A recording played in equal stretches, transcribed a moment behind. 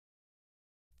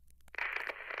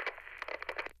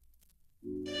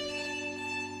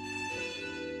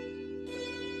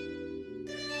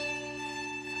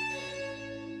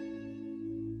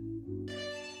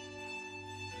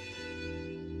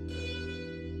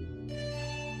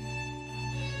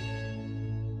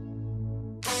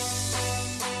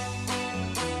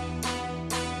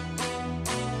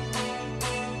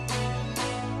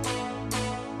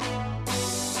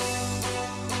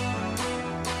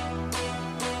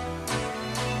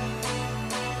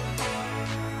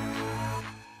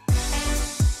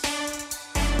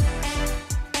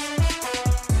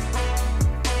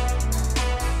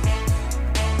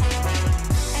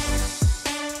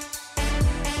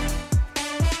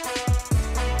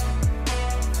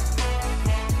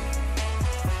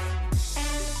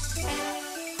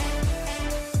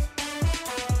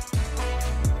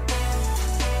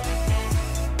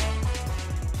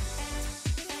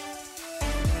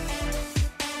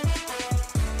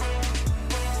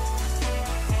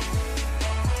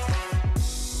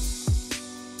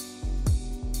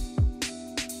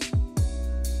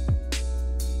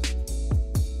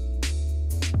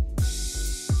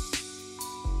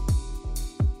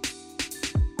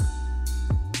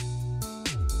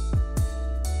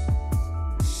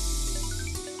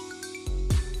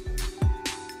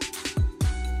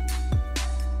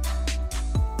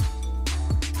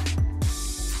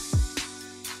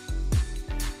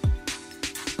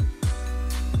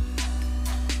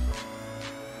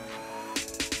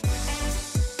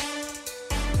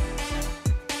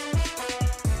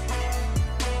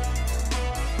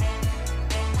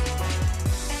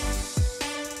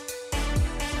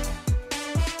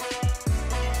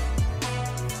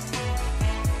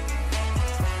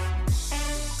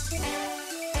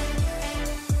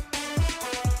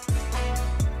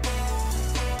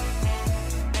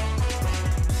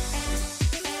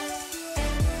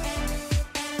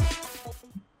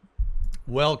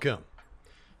Welcome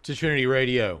to Trinity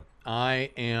Radio.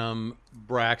 I am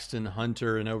Braxton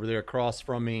Hunter, and over there across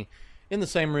from me, in the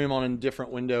same room on a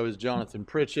different window, is Jonathan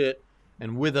Pritchett.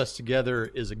 And with us together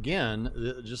is,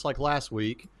 again, just like last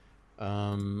week,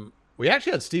 we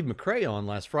actually had Steve McCrae on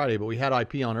last Friday, but we had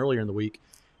IP on earlier in the week,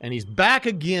 and he's back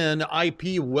again.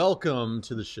 IP, welcome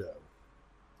to the show.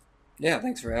 Yeah,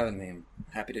 thanks for having me. I'm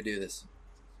happy to do this.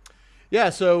 Yeah,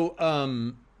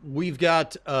 so we've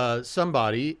got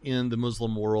somebody in the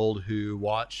Muslim world who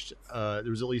watched, there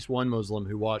was at least one Muslim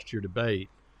who watched your debate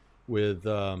with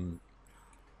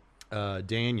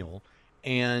Daniel.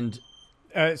 And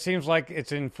it seems like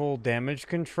it's in full damage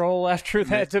control after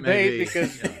that debate,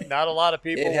 because not a lot of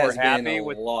people were happy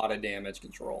with a lot of damage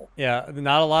control. Yeah,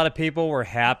 not a lot of people were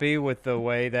happy with the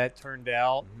way that turned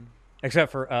out,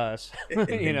 except for us.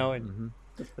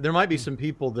 There might be some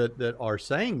people that are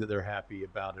saying that they're happy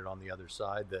about it on the other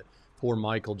side, that poor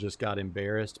Michael just got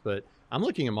embarrassed. But I'm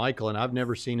looking at Michael, and I've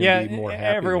never seen him be more happy.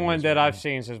 Everyone that I've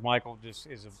seen says Michael just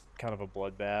is kind of a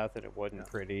bloodbath, and it wasn't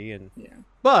pretty.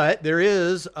 But there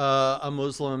is a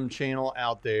Muslim channel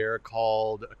out there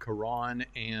called Quran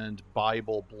and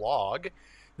Bible Blog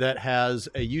that has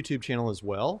a YouTube channel as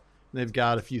well. They've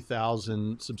got a few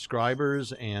thousand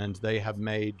subscribers, and they have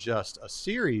made just a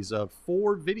series of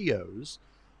 4 videos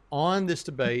on this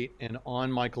debate and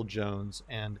on Michael Jones.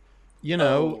 And,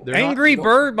 Angry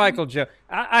Bird Michael Jones.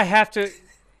 I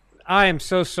am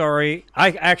so sorry.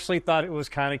 I actually thought it was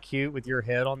kind of cute with your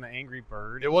head on the Angry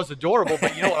Bird. It was adorable,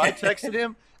 but you know what? I texted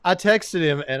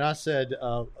him. And I said,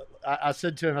 I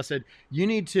said to him, you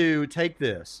need to take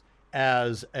this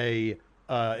as a,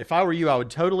 if I were you, I would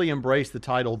totally embrace the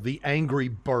title, The Angry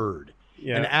Bird,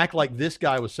 and act like this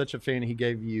guy was such a fan. He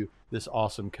gave you this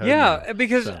awesome code. Yeah,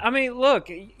 because, look,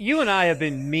 you and I have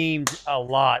been memed a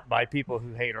lot by people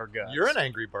who hate our guts. You're an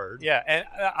angry bird. Yeah, and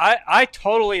I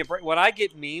totally embrace, when I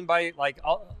get memed by,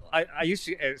 I used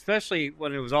to, especially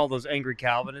when it was all those angry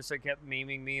Calvinists that kept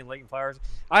memeing me and Leighton Flowers,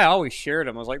 I always shared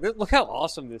them. I was like, look how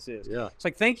awesome this is. Yeah. It's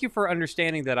like, thank you for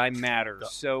understanding that I matter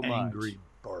so much. Angry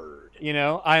bird.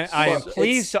 I am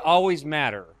pleased to always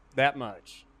matter that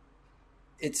much.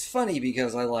 It's funny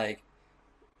because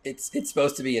it's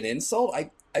supposed to be an insult.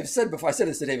 I've said before, I said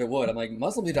this to David Wood, I'm like,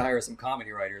 Muslims need to hire some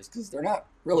comedy writers because they're not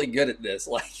really good at this.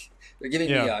 Like, they're giving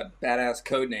me a badass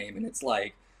code name, and it's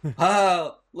like,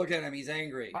 oh, look at him, he's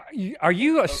angry. Are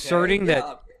you asserting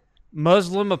that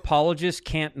Muslim apologists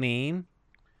can't meme?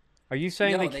 Are you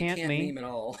saying they can't meme at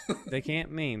all? They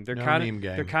can't meme. They're No kind meme of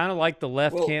gang. they're kind of like the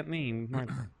left can't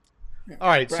meme. All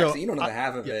right, Braxton, so you don't know the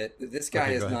half of it. This guy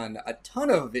has done a ton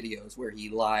of videos where he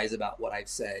lies about what I've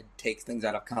said, takes things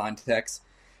out of context,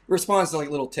 responds to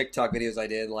little TikTok videos I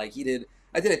did.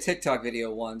 I did a TikTok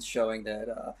video once showing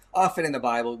that often in the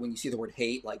Bible, when you see the word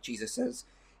hate, like Jesus says,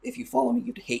 if you follow me,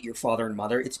 you'd hate your father and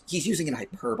mother. He's using an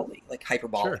hyperbole, like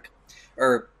hyperbolic. Sure.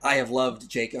 Or I have loved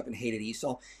Jacob and hated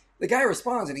Esau. The guy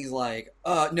responds and he's like,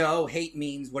 no, hate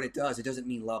means what it does. It doesn't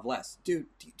mean love less. Dude,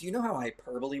 do you know how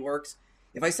hyperbole works?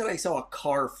 If I said I saw a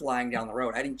car flying down the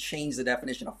road, I didn't change the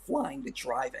definition of flying to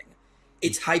driving.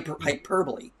 It's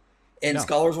hyperbole. And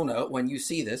scholars will note when you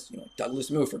see this, Douglas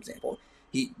Moo, for example,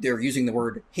 they're using the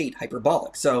word hate,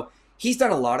 hyperbolic. So he's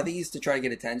done a lot of these to try to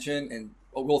get attention, and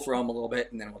we'll throw him a little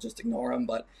bit and then we'll just ignore him.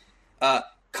 But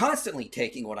constantly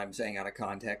taking what I'm saying out of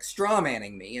context,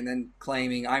 straw-manning me, and then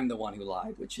claiming I'm the one who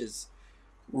lied, which is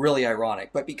really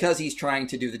ironic. But because he's trying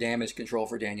to do the damage control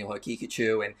for Daniel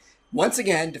Hakikachu and once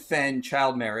again defend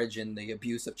child marriage and the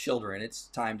abuse of children, it's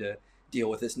time to deal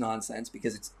with this nonsense,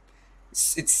 because it's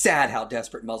sad how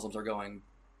desperate Muslims are going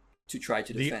to try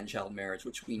to defend child marriage,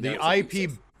 which we know. The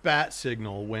IP bat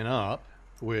signal went up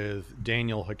with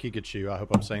Daniel Hakikachu. I hope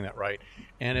I'm saying that right.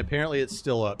 And apparently it's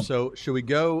still up. So should we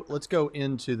go? Let's go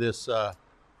into this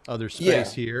other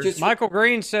space here. Michael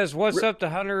Green says, what's up to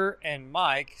Hunter and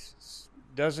Mike?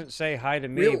 Doesn't say hi to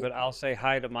me, but I'll say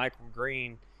hi to Michael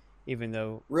Green, even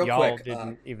though y'all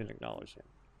didn't even acknowledge him.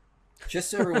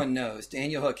 Just so everyone knows,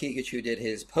 Daniel Hakikachu did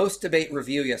his post-debate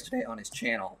review yesterday on his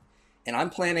channel. And I'm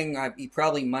planning,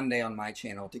 probably Monday on my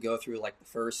channel, to go through the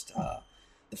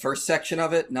first section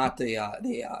of it, not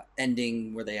the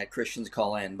ending where they had Christians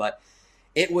call in. But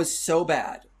it was so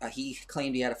bad. He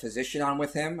claimed he had a physician on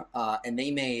with him, and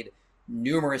they made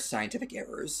numerous scientific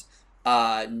errors,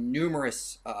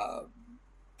 numerous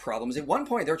problems. At one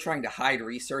point, they were trying to hide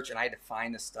research, and I had to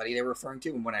find the study they were referring to.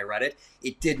 And when I read it,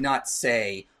 it did not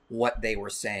say what they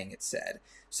were saying it said.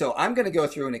 So I'm going to go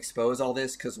through and expose all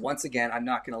this, because once again, I'm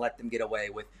not going to let them get away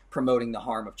with promoting the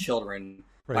harm of children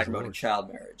by promoting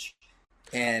child marriage.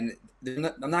 And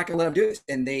I'm not going to let them do this.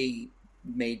 And they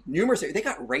made numerous, they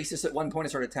got racist at one point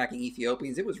and started attacking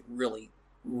Ethiopians. It was really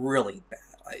really bad.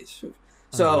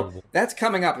 So that's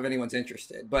coming up if anyone's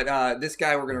interested. But this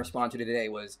guy we're going to respond to today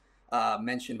was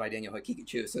mentioned by Daniel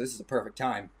Hakikachu, so this is a perfect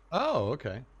time. Oh,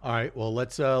 okay. All right. Well,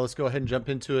 let's go ahead and jump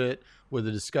into it with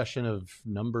a discussion of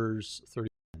Numbers 31.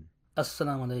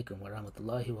 Assalamu alaikum wa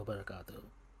rahmatullahi wa barakatuh.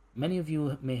 Many of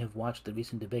you may have watched the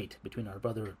recent debate between our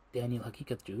brother Daniel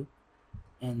Hakikachu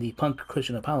and the punk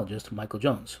Christian apologist Michael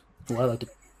Jones, who I like to...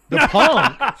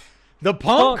 The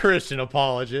punk Christian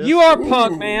apologist. You are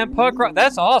punk, man. Punk rock.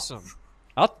 That's awesome.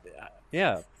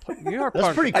 Yeah, you are That's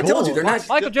punk. pretty cool. I told you, they're not...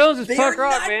 Michael Jones is punk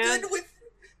rock, not man.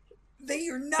 They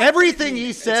are not... Everything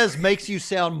he says makes you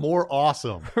sound more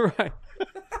awesome. Right.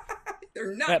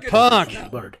 They're not That good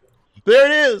punk. Bird. There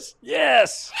it is.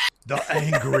 Yes. The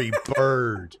angry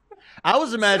bird. I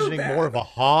was imagining more of a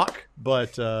hawk,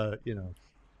 but you know.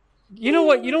 You know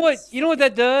what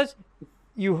that does?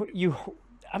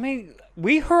 I mean,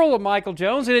 we hurl at Michael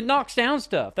Jones and it knocks down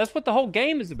stuff. That's what the whole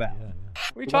game is about. Yeah.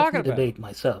 What are you talking Watching the about? debate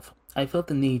myself, I felt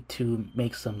the need to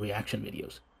make some reaction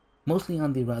videos, mostly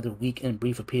on the rather weak and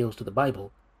brief appeals to the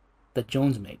Bible that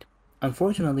Jones made.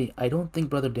 Unfortunately, I don't think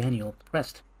Brother Daniel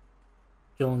pressed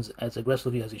Jones as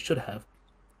aggressively as he should have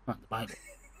on the Bible.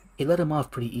 He let him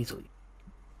off pretty easily.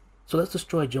 So let's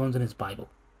destroy Jones and his Bible.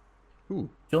 Ooh.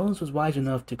 Jones was wise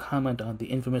enough to comment on the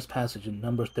infamous passage in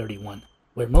Numbers 31,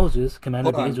 where Moses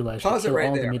commanded the Israelites to kill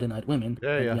all the Midianite women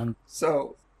and young...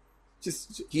 So,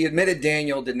 he admitted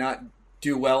Daniel did not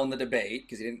do well in the debate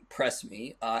because he didn't press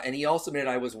me, and he also admitted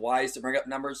I was wise to bring up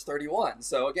Numbers 31.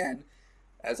 So again,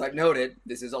 as I've noted,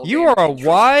 this is all... You are a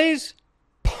wise,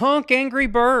 punk, angry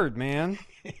bird, man.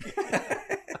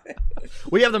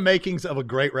 We have the makings of a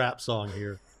great rap song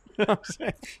here.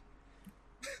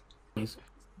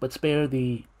 But spare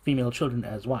the female children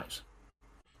as wives.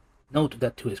 Note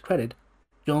that to his credit,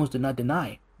 Jones did not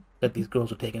deny that these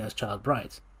girls were taken as child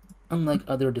brides, unlike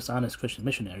other dishonest Christian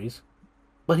missionaries,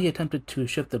 but he attempted to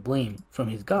shift the blame from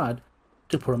his God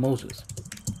to poor Moses.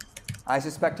 I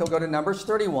suspect he'll go to Numbers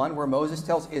 31, where Moses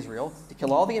tells Israel to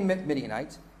kill all the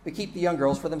Midianites, but keep the young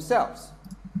girls for themselves.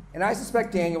 And I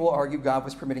suspect Daniel will argue God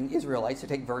was permitting Israelites to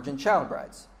take virgin child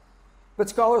brides. But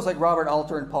scholars like Robert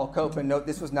Alter and Paul Copeland note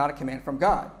this was not a command from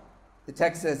God. The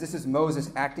text says this is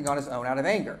Moses acting on his own out of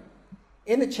anger.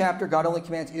 In the chapter, God only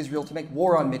commands Israel to make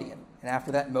war on Midian. And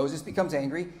after that, Moses becomes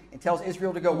angry and tells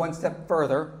Israel to go one step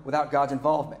further without God's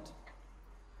involvement.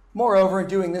 Moreover, in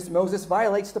doing this, Moses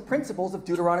violates the principles of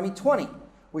Deuteronomy 20,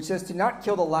 which says to not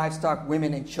kill the livestock,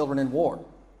 women, and children in war.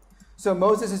 So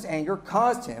Moses' anger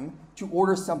caused him to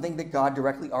order something that God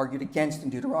directly argued against in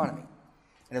Deuteronomy.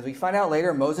 And as we find out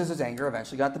later, Moses' anger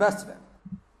eventually got the best of him.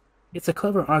 It's a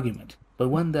clever argument, but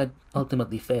one that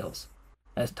ultimately fails.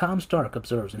 As Tom Stark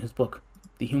observes in his book,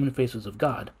 The Human Faces of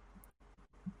God,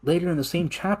 later in the same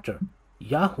chapter,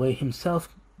 Yahweh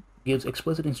himself gives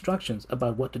explicit instructions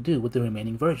about what to do with the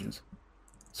remaining virgins.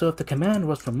 So if the command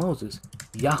was from Moses,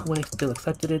 Yahweh still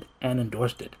accepted it and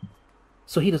endorsed it.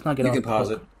 So he does not get off the hook. You can pause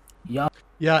it.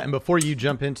 Yeah, and before you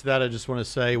jump into that, I just want to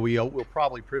say we'll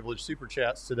probably privilege super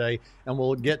chats today, and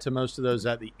we'll get to most of those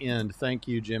at the end. Thank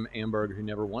you, Jim Amberg, who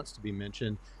never wants to be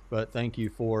mentioned, but thank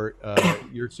you for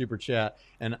your super chat.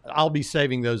 And I'll be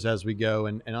saving those as we go,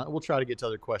 and we'll try to get to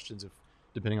other questions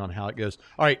depending on how it goes.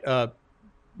 All right,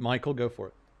 Michael, go for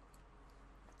it.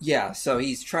 Yeah, so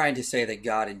he's trying to say that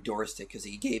God endorsed it because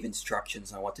he gave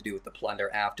instructions on what to do with the plunder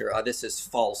after. This is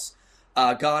false.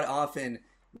 God often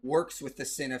works with the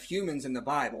sin of humans in the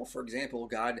Bible. For example,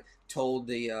 God told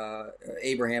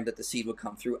Abraham that the seed would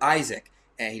come through Isaac,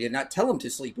 and he did not tell him to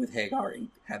sleep with Hagar and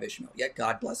have Ishmael. Yet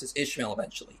God blesses Ishmael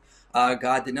eventually.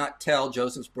 God did not tell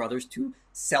Joseph's brothers to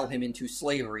sell him into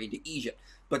slavery into Egypt.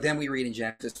 But then we read in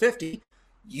Genesis 50,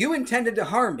 you intended to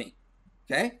harm me,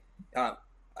 okay?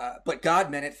 But God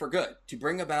meant it for good, to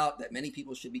bring about that many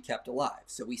people should be kept alive.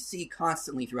 So we see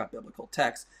constantly throughout biblical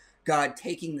texts, God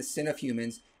taking the sin of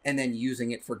humans and then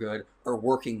using it for good or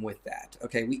working with that.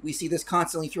 Okay, we see this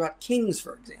constantly throughout Kings,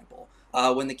 for example.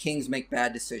 When the kings make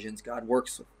bad decisions, God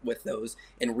works with those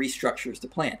and restructures the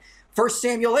plan. 1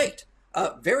 Samuel 8,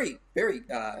 very, very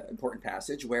important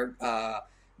passage where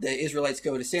the Israelites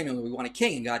go to Samuel and we want a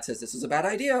king, and God says, this is a bad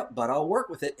idea, but I'll work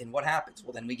with it. And what happens?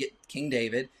 Well, then we get King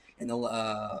David, and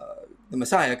the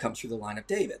Messiah comes through the line of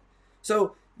David.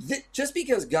 So just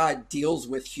because God deals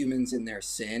with humans in their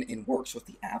sin and works with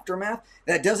the aftermath,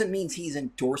 that doesn't mean he's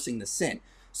endorsing the sin.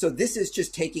 So this is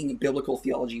just taking biblical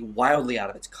theology wildly out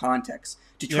of its context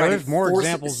to try to force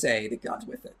it to say that God's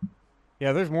with it.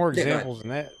 Yeah, there's more examples than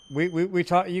that. We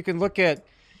talk. You can look at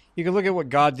what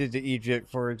God did to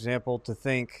Egypt, for example, to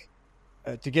think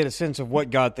to get a sense of what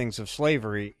God thinks of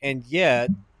slavery, and yet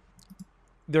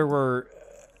there were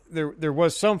there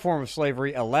was some form of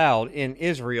slavery allowed in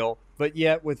Israel, but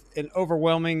yet with an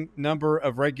overwhelming number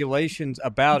of regulations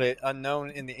about it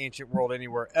unknown in the ancient world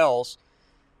anywhere else,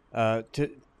 to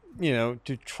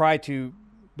try to,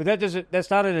 but that's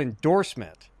not an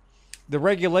endorsement. The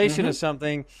regulation is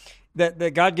something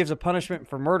that God gives a punishment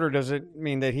for murder doesn't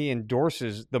mean that he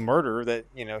endorses the murder that,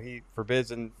 he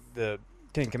forbids in the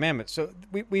Ten Commandments. So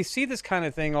we see this kind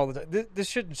of thing all the time. This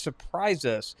shouldn't surprise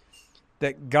us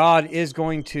that God is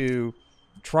going to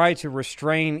try to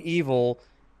restrain evil,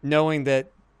 knowing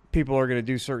that people are going to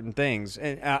do certain things.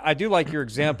 And I do like your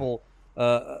example,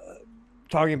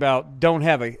 talking about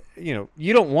you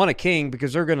don't want a king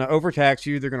because they're going to overtax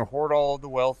you. They're going to hoard all of the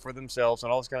wealth for themselves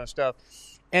and all this kind of stuff.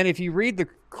 And if you read the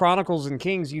Chronicles and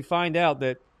Kings, you find out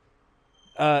that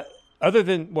other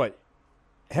than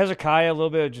Hezekiah, a little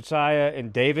bit of Josiah,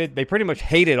 and David, they pretty much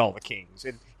hated all the kings.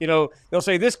 And, they'll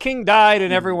say this king died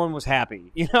and everyone was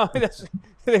happy.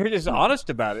 They're just honest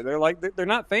about it. They're like, they're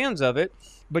not fans of it,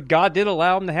 but God did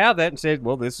allow them to have that and said,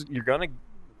 well, you're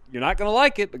not going to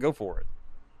like it, but go for it.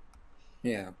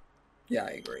 Yeah. Yeah,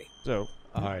 I agree. So,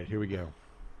 all right, here we go.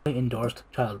 Endorsed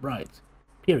child brides.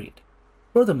 Period.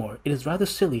 Furthermore, it is rather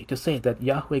silly to say that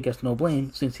Yahweh gets no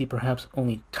blame since he perhaps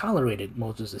only tolerated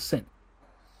Moses' sin.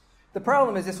 The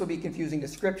problem is this would be confusing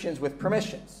descriptions with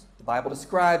permissions. The Bible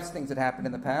describes things that happened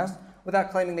in the past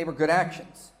without claiming they were good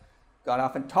actions. God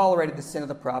often tolerated the sin of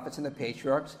the prophets and the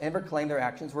patriarchs and proclaimed their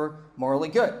actions were morally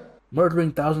good.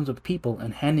 Murdering thousands of people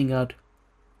and handing out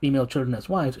female children as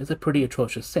wives is a pretty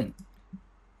atrocious sin.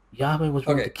 Yahweh was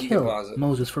willing to kill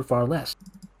Moses for far less.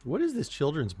 What is this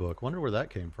children's book? Wonder where that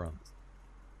came from.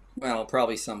 Well,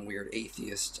 probably some weird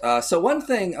atheist. So one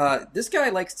thing, this guy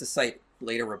likes to cite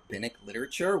later rabbinic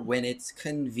literature when it's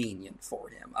convenient for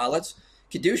him. Let's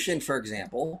Kedushin, for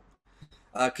example.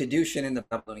 Kedushin in the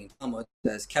Babylonian Talmud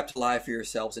says, kept alive for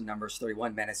yourselves in Numbers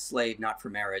 31, men as slave, not for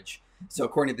marriage. So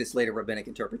according to this later rabbinic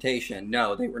interpretation,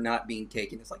 no, they were not being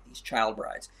taken as like these child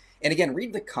brides. And again,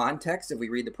 read the context if we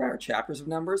read the prior chapters of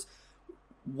Numbers.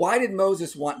 Why did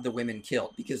Moses want the women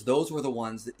killed? Because those were the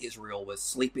ones that Israel was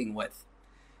sleeping with.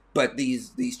 But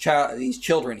these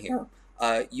children here,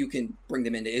 you can bring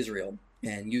them into Israel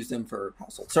and use them for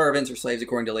household servants or slaves,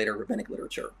 according to later rabbinic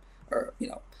literature.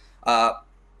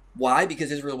 Why?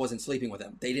 Because Israel wasn't sleeping with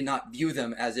them. They did not view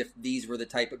them as if these were the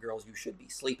type of girls you should be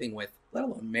sleeping with, let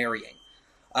alone marrying.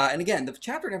 And again, the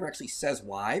chapter never actually says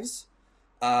wives.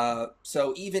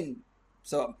 So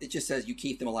it just says you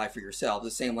keep them alive for yourselves.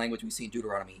 The same language we see in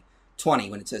Deuteronomy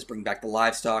 20 when it says bring back the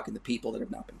livestock and the people that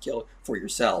have not been killed for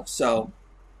yourselves. So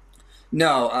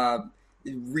no,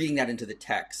 reading that into the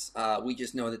text, we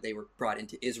just know that they were brought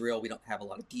into Israel. We don't have a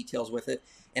lot of details with it.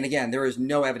 And again, there is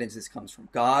no evidence this comes from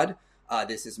God.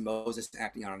 This is Moses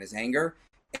acting on his anger.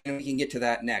 And we can get to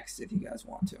that next if you guys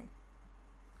want to.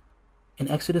 In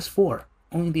Exodus 4,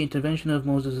 only the intervention of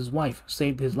Moses' wife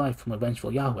saved his life from a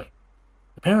vengeful Yahweh.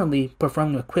 Apparently,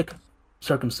 performing a quick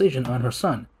circumcision on her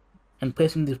son and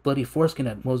placing this bloody foreskin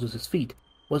at Moses' feet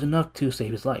was enough to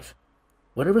save his life.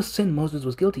 Whatever sin Moses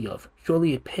was guilty of,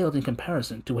 surely it paled in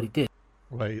comparison to what he did.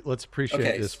 Wait, let's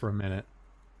appreciate this for a minute.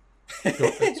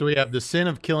 So we have the sin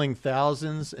of killing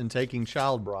thousands and taking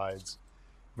child brides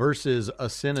versus a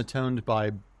sin atoned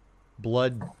by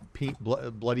bloody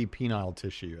penile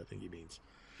tissue, I think he means.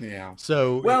 Yeah.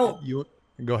 So you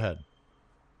go ahead.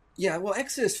 Yeah, well,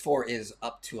 Exodus 4 is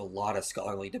up to a lot of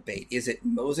scholarly debate. Is it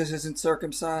Moses isn't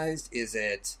circumcised? Is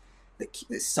it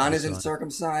the son isn't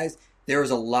circumcised? There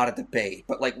is a lot of debate.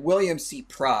 But like William C.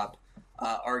 Probb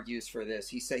argues for this.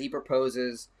 He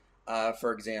proposes,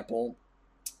 for example,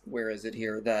 where is it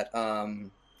here? That,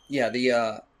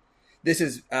 this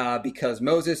is because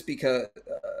Moses,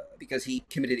 because he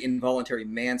committed involuntary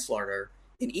manslaughter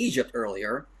in Egypt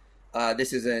earlier.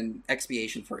 This is an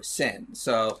expiation for his sin.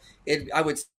 So I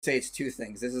would say it's two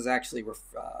things. This is actually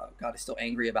God is still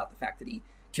angry about the fact that he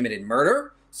committed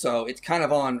murder. So it's kind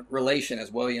of on relation, as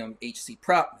William H.C.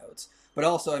 Propp notes. But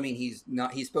also, I mean, he's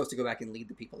supposed to go back and lead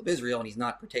the people of Israel, and he's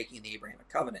not partaking in the Abrahamic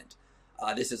covenant.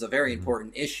 This is a very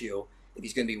important issue. If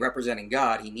he's going to be representing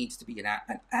God, he needs to be an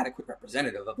adequate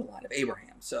representative of the line of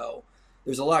Abraham. So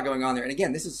there's a lot going on there. And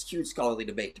again, this is a huge scholarly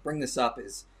debate. To bring this up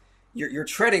is you're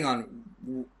treading on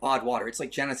odd water. It's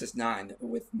like Genesis 9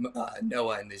 with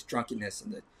Noah and his drunkenness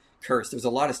and the curse. There's a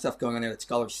lot of stuff going on there that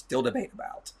scholars still debate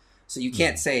about. So you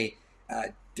can't say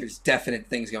there's definite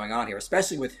things going on here,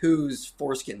 especially with whose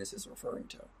foreskin this is referring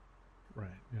to. Right,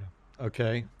 yeah.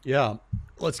 Okay, yeah.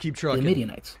 Let's keep trucking. The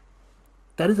Midianites.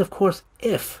 That is, of course,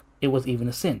 if it was even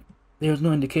a sin. There is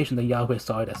no indication that Yahweh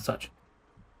saw it as such.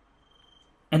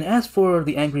 And as for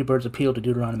the angry bird's appeal to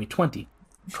Deuteronomy 20,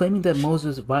 Claiming that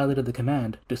Moses violated the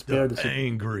command to spare the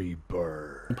angry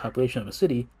bird population of a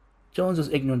city, Jones is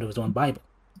ignorant of his own Bible.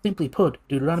 Simply put,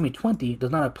 Deuteronomy 20 does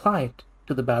not apply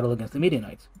to the battle against the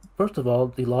Midianites. First of all,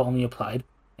 the law only applied,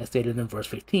 as stated in verse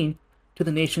 15, to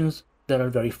the nations that are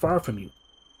very far from you.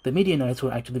 The Midianites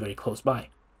were actually very close by.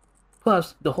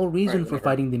 Plus, the whole reason for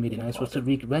fighting the Midianites was to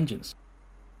wreak vengeance.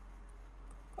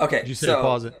 Okay, Did you say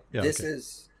pause it? Yeah, this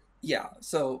is,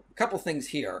 so a couple things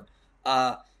here.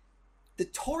 The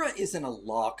Torah isn't a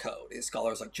law code, as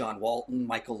scholars like John Walton,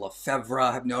 Michael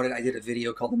Lefebvre have noted. I did a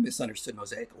video called The Misunderstood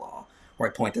Mosaic Law, where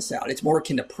I point this out. It's more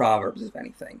akin to Proverbs, if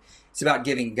anything. It's about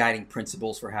giving guiding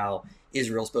principles for how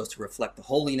Israel is supposed to reflect the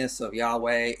holiness of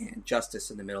Yahweh and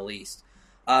justice in the Middle East.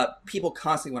 People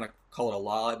constantly want to call it a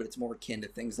law, but it's more akin to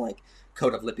things like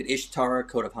Code of Lipid Ishtar,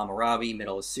 Code of Hammurabi,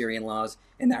 Middle Assyrian laws,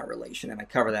 in that relation. And I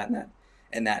cover that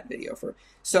in that video.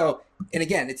 And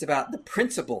again, it's about the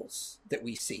principles that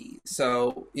we see.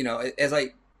 So, as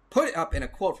I put it up in a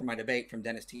quote from my debate from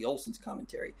Dennis T. Olson's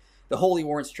commentary, the holy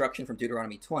war instruction from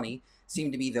Deuteronomy 20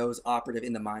 seem to be those operative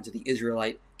in the minds of the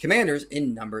Israelite commanders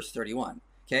in Numbers 31.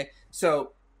 Okay,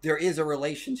 so there is a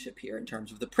relationship here in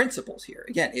terms of the principles here.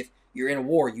 Again, if you're in a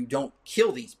war, you don't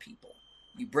kill these people.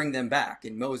 You bring them back.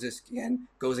 And Moses, again,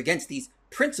 goes against these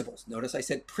principles. Notice I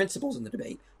said principles in the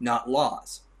debate, not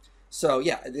laws. So,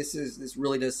 this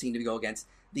really does seem to go against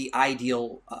the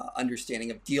ideal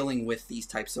understanding of dealing with these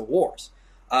types of wars.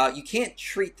 You can't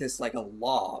treat this like a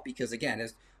law because, again,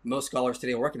 as most scholars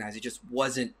today will recognize, it just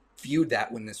wasn't viewed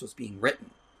that when this was being written.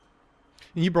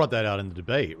 And you brought that out in the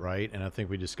debate, right? And I think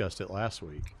we discussed it last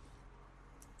week.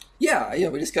 Yeah,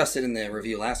 we discussed it in the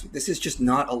review last week. This is just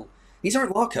not these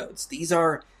aren't law codes. These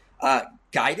are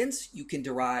guidance you can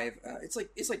derive. It's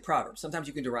like Proverbs. Sometimes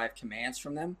you can derive commands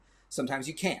from them. Sometimes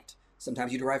you can't.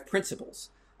 Sometimes you derive principles.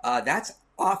 That's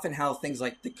often how things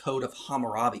like the Code of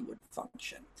Hammurabi would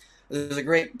function. There's a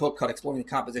great book called Exploring the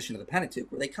Composition of the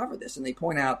Pentateuch where they cover this, and they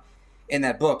point out in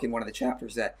that book, in one of the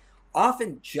chapters, that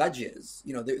often judges,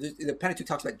 the Pentateuch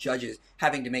talks about judges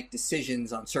having to make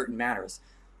decisions on certain matters.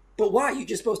 But why? You're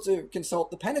just supposed to consult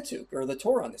the Pentateuch or the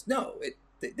Torah on this. No,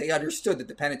 they understood that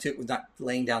the Pentateuch was not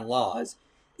laying down laws.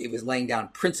 It was laying down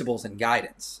principles and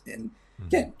guidance. And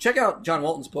again, check out John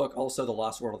Walton's book, also The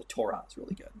Lost World of the Torah. It's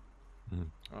really good.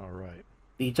 All right.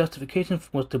 The justification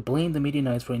was to blame the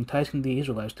Midianites for enticing the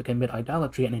Israelites to commit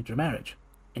idolatry and intermarriage.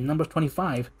 In Numbers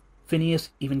 25, Phinehas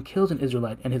even kills an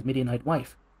Israelite and his Midianite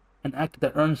wife, an act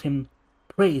that earns him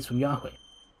praise from Yahweh.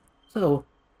 So,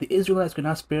 the Israelites could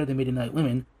not spare the Midianite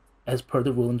women as per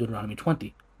the rule in Deuteronomy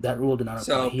 20. That rule did not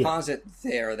apply here. So, pause it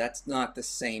there. That's not the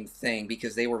same thing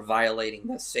because they were violating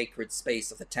the sacred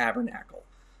space of the tabernacle.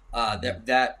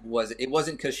 It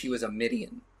wasn't because she was a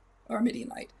Midian or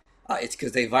Midianite. It's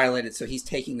because they violated. So he's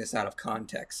taking this out of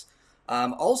context.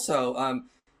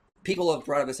 People have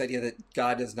brought up this idea that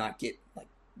God does not get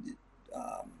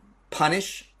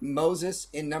punish Moses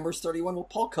in Numbers 31. Well,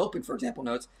 Paul Copen, for example,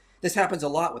 notes this happens a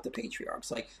lot with the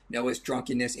patriarchs, like Noah's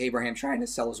drunkenness, Abraham trying to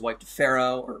sell his wife to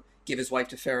Pharaoh or give his wife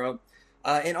to Pharaoh.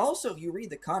 And also, if you read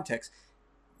the context,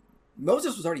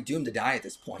 Moses was already doomed to die at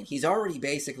this point. He's already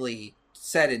basically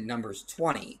said in Numbers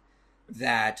 20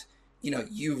 that,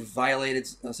 you've violated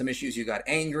some issues. You got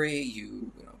angry.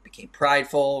 You became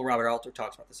prideful. Robert Alter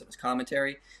talks about this in his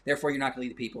commentary. Therefore, you're not going to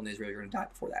lead the people in Israel. You're going to die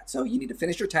before that. So you need to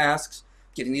finish your tasks,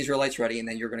 getting the Israelites ready, and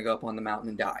then you're going to go up on the mountain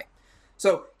and die.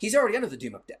 So he's already under the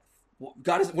doom of death.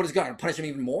 What is God going to punish him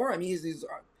even more? I mean,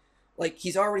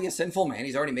 he's already a sinful man.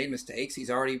 He's already made mistakes.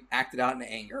 He's already acted out in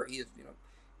anger.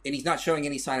 And he's not showing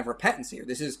any sign of repentance here.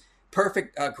 This is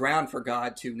perfect ground for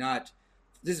God to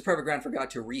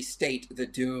restate the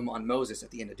doom on Moses at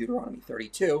the end of Deuteronomy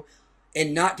 32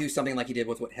 and not do something like he did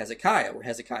with Hezekiah, where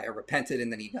Hezekiah repented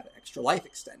and then he got extra life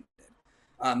extended.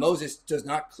 Moses does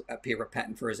not appear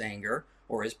repentant for his anger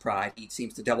or his pride. He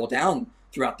seems to double down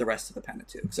throughout the rest of the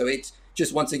Pentateuch. So it's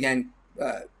just, once again,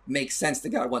 makes sense that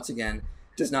God, once again,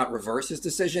 does not reverse his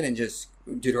decision and just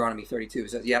Deuteronomy 32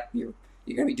 says, yep, you're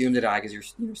going to be doomed to die because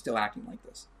you're still acting like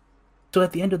this. So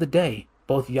at the end of the day,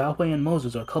 both Yahweh and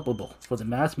Moses are culpable for the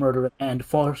mass murder and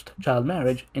forced child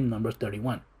marriage in Numbers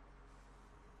 31.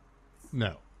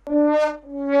 No.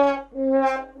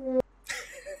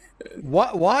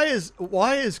 Why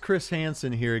is Chris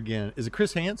Hansen here again? Is it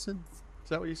Chris Hansen? Is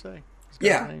that what you say?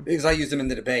 Yeah, because I used him in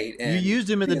the debate. You used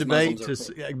him in the debate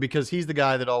because he's the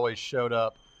guy that always showed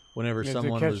up whenever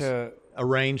someone was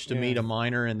arranged to meet a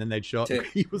minor, and then they'd show up.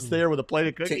 He was there with a plate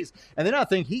of cookies, and then I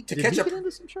think did he get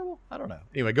into some trouble? I don't know.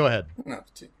 Anyway, go ahead.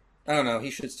 I don't know.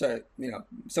 He should start.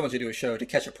 Someone should do a show to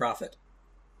catch a prophet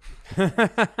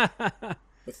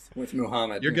with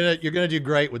Muhammad. You're gonna do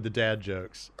great with the dad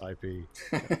jokes, IP.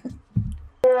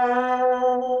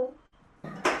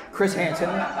 Chris Hansen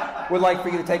would like for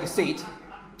you to take a seat.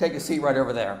 Take a seat right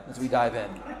over there as we dive in.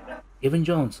 Given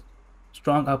Jones'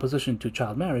 strong opposition to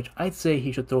child marriage, I'd say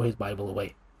he should throw his Bible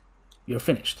away. You're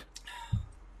finished.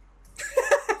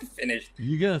 Finished.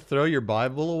 You gonna throw your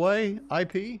Bible away,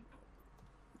 IP?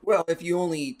 Well, if you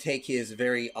only take his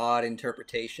very odd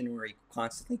interpretation where he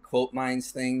constantly quote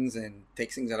mines things and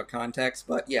takes things out of context,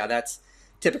 but yeah, that's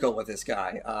typical with this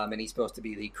guy. And he's supposed to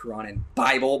be the Quran and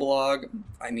Bible blog.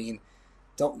 I mean,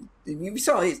 you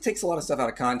saw he takes a lot of stuff out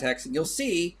of context, and you'll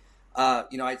see.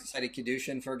 I cited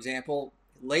Kedushin, for example.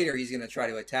 Later, he's going to try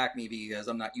to attack me because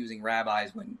I'm not using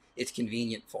rabbis when it's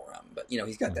convenient for him. But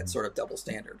he's got that sort of double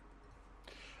standard.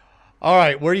 All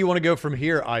right, where do you want to go from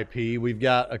here, IP? We've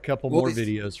got a couple more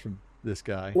videos from this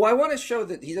guy. Well, I want to show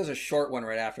that he does a short one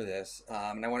right after this,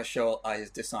 and I want to show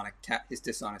his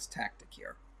dishonest tactic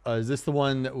here. Is this the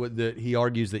one that he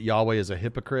argues that Yahweh is a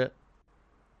hypocrite?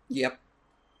 Yep.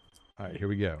 All right, here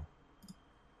we go.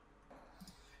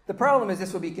 The problem is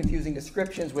this would be confusing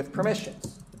descriptions with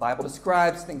permissions. The Bible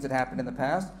describes things that happened in the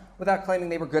past without claiming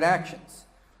they were good actions.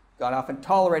 God often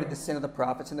tolerated the sin of the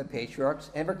prophets and the patriarchs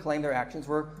and proclaimed their actions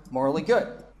were morally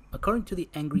good. According to the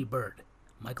Angry Bird,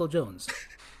 Michael Jones,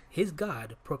 his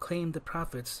God proclaimed the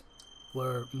prophets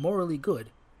were morally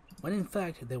good, when in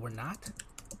fact they were not.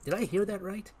 Did I hear that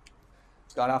right?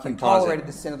 God often tolerated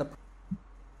the sin of the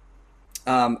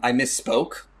I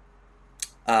misspoke.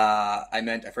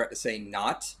 I forgot to say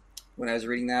not when I was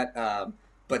reading that.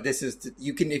 But this is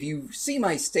if you see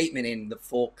my statement in the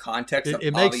full context,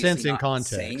 it makes sense in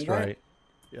context, right?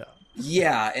 Yeah.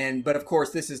 Yeah, but of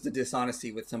course this is the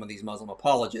dishonesty with some of these Muslim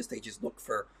apologists. They just look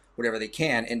for whatever they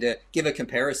can. And to give a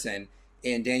comparison,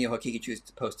 in Daniel Hakikichu's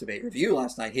post-debate review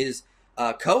last night, his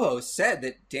co-host said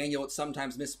that Daniel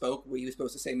sometimes misspoke when he was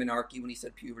supposed to say monarchy when he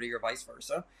said puberty or vice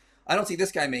versa. I don't see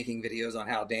this guy making videos on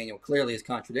how Daniel clearly is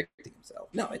contradicting himself.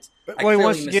 No, he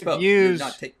wants to get views.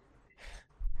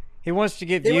 He wants to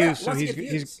get views, so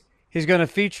he's going to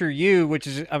feature you, which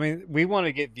is, we want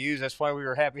to get views. That's why we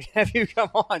were happy to have you come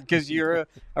on, because you're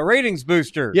a ratings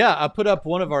booster. Yeah, I put up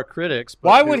one of our critics.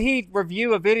 Why would he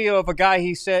review a video of a guy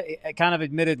he said kind of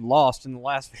admitted lost in the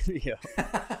last video?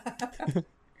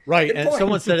 Right, and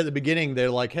someone said at the beginning, they're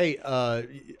like, hey,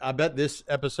 I bet this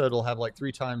episode will have like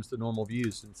 3 times the normal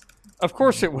views. Of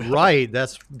course it will. Right,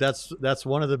 that's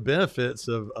one of the benefits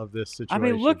of this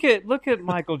situation. Look at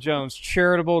Michael Jones,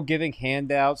 charitable, giving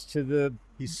handouts to the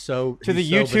YouTube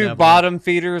benevolent. bottom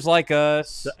feeders like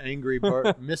us. The Angry Bird,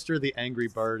 Mr. the Angry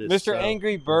Bird is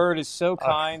Angry Bird is so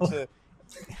kind to.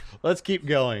 Let's keep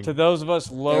going. To those of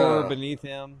us lower beneath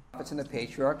him. And the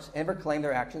patriarchs and proclaimed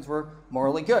their actions were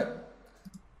morally good.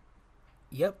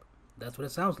 Yep, that's what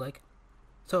it sounds like.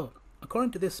 So,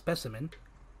 according to this specimen,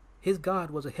 his God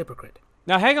was a hypocrite.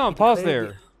 Now, hang on, pause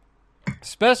there.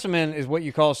 Specimen is what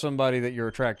you call somebody that you're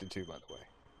attracted to, by the way.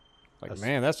 Like,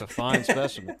 man, that's a fine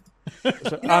specimen. So,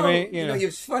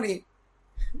 it's funny.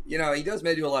 He does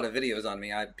do a lot of videos on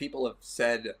me. People have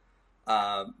said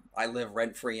I live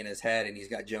rent-free in his head, and he's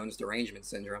got Jones derangement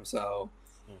syndrome. So,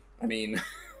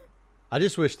 I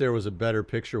just wish there was a better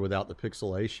picture without the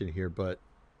pixelation here, but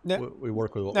we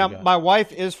work with what we got. Now, my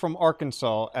wife is from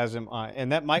Arkansas, as am I,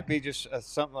 and that might be just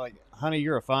something like, honey,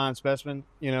 you're a fine specimen,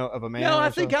 of a man. No, I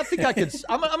think I could.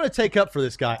 I'm going to take up for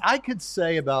this guy. I could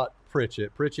say about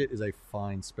Pritchett is a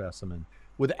fine specimen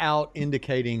without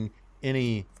indicating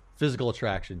any physical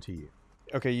attraction to you.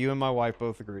 Okay, you and my wife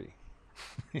both agree.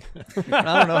 I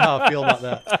don't know how I feel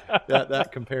about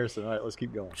that comparison. All right, let's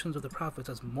keep going. Actions of the prophets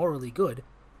as morally good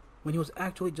when he was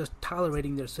actually just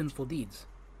tolerating their sinful deeds.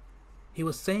 He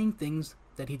was saying things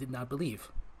that he did not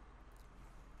believe.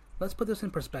 Let's put this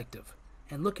in perspective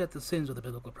and look at the sins of the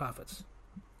biblical prophets.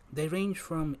 They range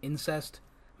from incest,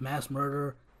 mass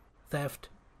murder, theft,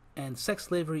 and sex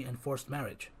slavery and forced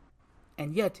marriage.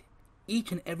 And yet,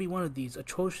 each and every one of these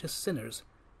atrocious sinners,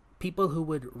 people who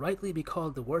would rightly be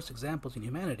called the worst examples in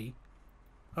humanity,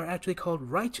 are actually called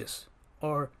righteous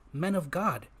or men of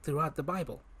God throughout the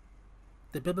Bible.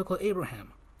 The biblical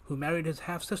Abraham, who married his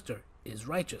half-sister, is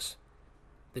righteous.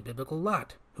 The biblical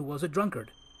Lot, who was a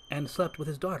drunkard and slept with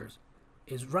his daughters,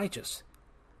 is righteous.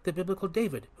 The biblical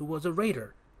David, who was a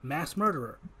raider, mass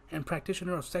murderer, and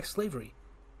practitioner of sex slavery,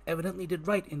 evidently did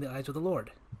right in the eyes of the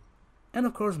Lord. And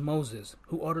of course Moses,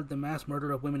 who ordered the mass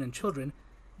murder of women and children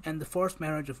and the forced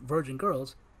marriage of virgin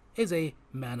girls, is a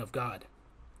man of God.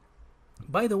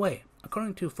 By the way,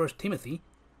 according to 1 Timothy,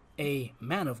 a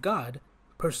man of God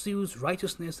pursues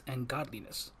righteousness and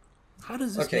godliness. How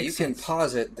does this make sense? Okay, you can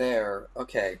pause it there.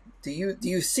 Okay. Do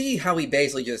you see how he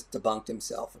basically just debunked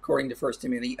himself? According to 1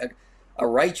 Timothy, a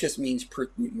righteous means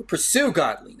pursue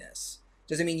godliness.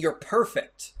 doesn't mean you're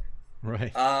perfect.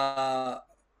 Right.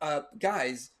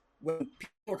 Guys, when people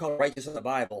are called righteous in the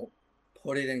Bible,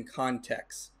 put it in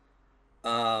context.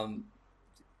 Can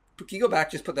you go back?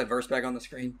 Just put that verse back on the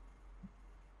screen.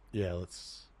 Yeah,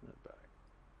 let's back.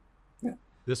 Yeah.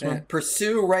 This one.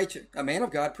 Pursue righteous. A man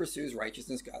of God pursues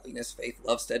righteousness, godliness, faith,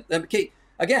 love, steadfast. Okay,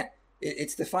 again,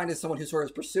 it's defined as someone who sort of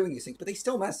is pursuing these things, but they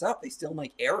still mess up. They still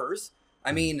make errors.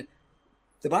 I mean,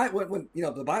 the Bible, when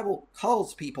the Bible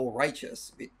calls people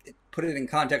righteous, it put it in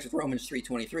context with Romans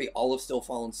 3:23. All have still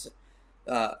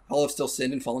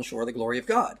sinned and fallen short of the glory of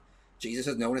God. Jesus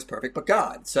is known as perfect, but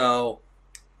God. So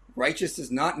righteous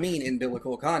does not mean in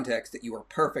biblical context that you are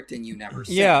perfect and you never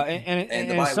sin. Yeah, and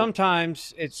the Bible,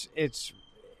 sometimes it's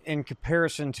in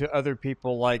comparison to other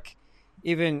people, like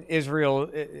even Israel.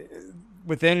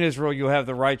 Within Israel, you'll have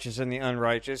the righteous and the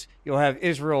unrighteous. You'll have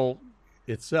Israel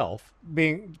itself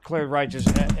being declared righteous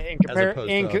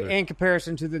in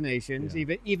comparison to the nations,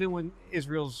 even when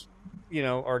Israel's,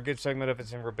 or a good segment of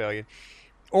it's in rebellion.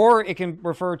 Or it can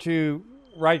refer to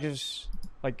righteous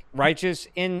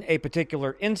in a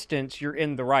particular instance, you're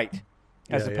in the right,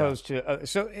 as opposed to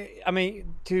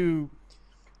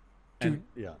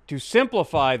to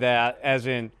simplify that, as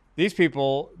in these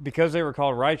people, because they were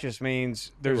called righteous,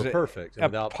 means there's perfect,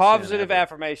 a positive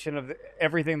affirmation of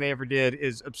everything they ever did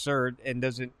is absurd and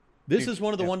doesn't. This is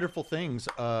one of the wonderful things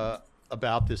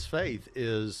about this faith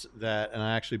is that, and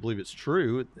I actually believe it's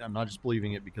true. I'm not just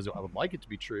believing it because I would like it to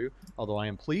be true, although I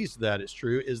am pleased that it's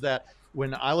true, is that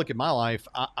when I look at my life,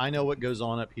 I know what goes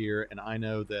on up here, and I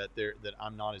know that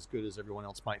I'm not as good as everyone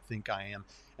else might think I am,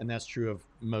 and that's true of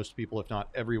most people, if not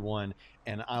everyone.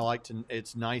 And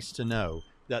it's nice to know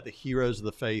that the heroes of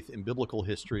the faith in biblical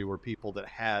history were people that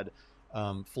had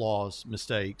flaws,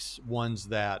 mistakes, ones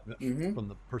that, from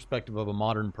the perspective of a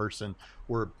modern person,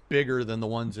 were bigger than the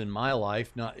ones in my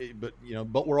life.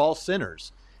 But we're all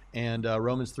sinners, and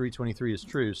Romans 3:23 is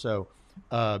true. So,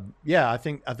 I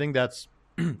think that's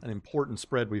an important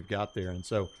spread we've got there. And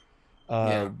so,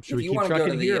 should we keep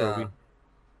trucking here?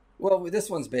 Well, this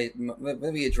one's let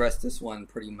me address this one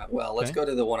pretty well. Let's go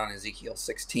to the one on Ezekiel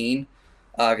 16.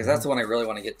 Because that's the one I really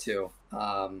want to get to.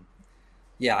 I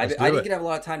didn't have a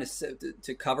lot of time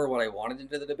to cover what I wanted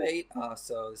into the debate,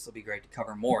 so this will be great to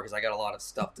cover more because I got a lot of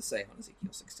stuff to say on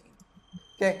Ezekiel 16.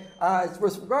 Okay,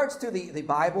 with regards to the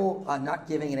Bible not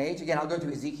giving an age, again, I'll go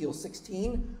to Ezekiel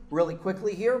 16 really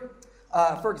quickly here.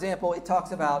 For example, it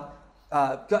talks about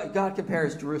God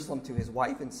compares Jerusalem to his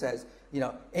wife and says,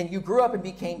 and you grew up and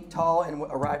became tall and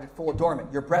arrived at full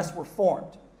adornment. Your breasts were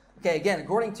formed. Okay, again,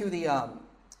 according to the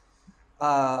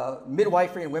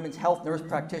midwifery and women's health nurse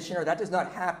practitioner, that does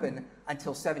not happen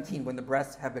until 17 when the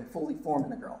breasts have been fully formed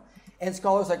in a girl. And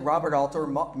scholars like Robert Alter,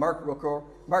 Mark Rucker,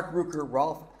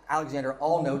 Rolf Alexander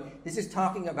all note this is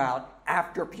talking about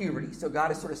after puberty. So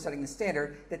God is sort of setting the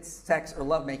standard that sex or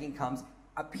lovemaking comes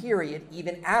a period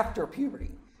even after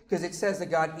puberty, because it says that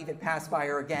God even passed by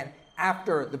her again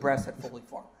after the breasts had fully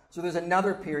formed. So there's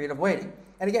another period of waiting.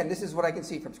 And again, this is what I can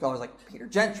see from scholars like Peter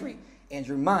Gentry,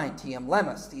 Andrew Mine, T.M.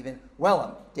 Lemma, Stephen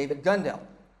Wellham, David Gundel,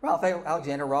 Ralph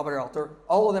Alexander, Robert Alter,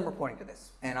 all of them are pointing to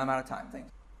this. And I'm out of time. Thank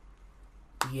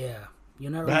you. Yeah,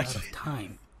 you're not only out of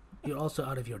time, you're also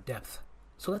out of your depth.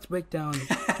 So let's break down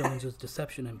Jones's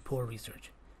deception and poor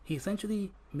research. He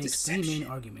essentially makes three main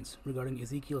arguments regarding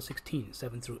Ezekiel 16,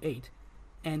 7 through 8.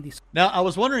 Now, I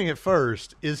was wondering at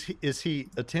first, is he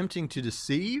attempting to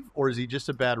deceive, or is he just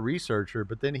a bad researcher?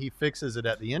 But then he fixes it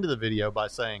at the end of the video by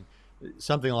saying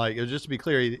something like, just to be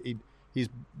clear, he's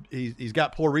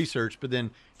got poor research, but then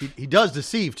he does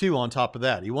deceive too. On top of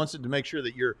that, he wants it to make sure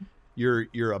that you're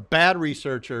a bad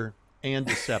researcher and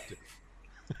deceptive.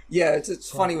 Yeah, it's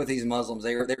funny with these Muslims.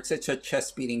 They're such a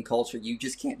chest beating culture. You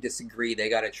just can't disagree. They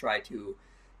got to try to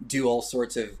do all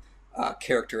sorts of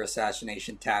character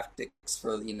assassination tactics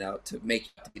for to make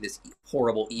you to be this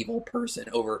horrible evil person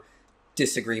over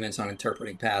disagreements on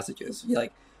interpreting passages. You're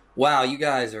like, wow, you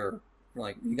guys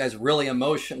really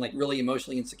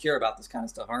emotionally insecure about this kind of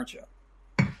stuff, aren't you?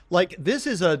 Like, this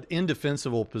is an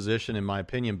indefensible position in my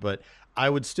opinion, but I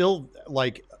would still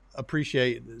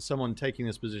appreciate someone taking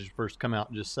this position first, come out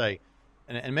and just say,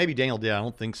 and maybe Daniel did, I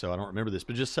don't think so, I don't remember this,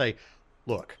 but just say,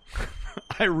 look,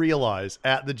 I realize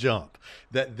at the jump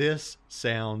that this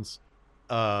sounds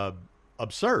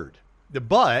absurd,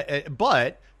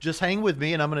 but just hang with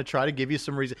me and I'm going to try to give you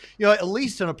some reason, at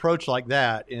least an approach like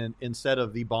that instead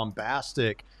of the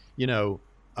bombastic, look,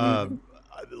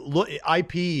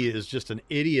 IP is just an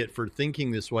idiot for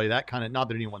thinking this way. That kind of, not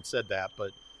that anyone said that,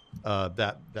 but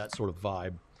that sort of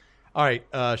vibe. All right,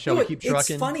 shall we keep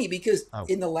trucking? It's funny because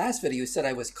in the last video you said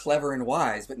I was clever and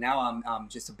wise, but now I'm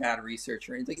just a bad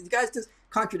researcher. And the guys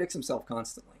contradicts himself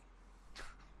constantly.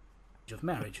 Of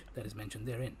marriage that is mentioned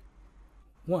therein.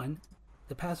 1.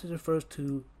 The passage refers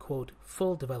to, quote,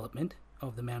 full development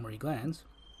of the mammary glands,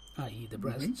 i.e. the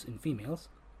breasts in females.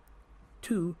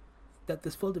 2. That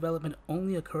this full development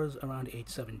only occurs around age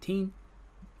 17.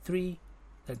 3.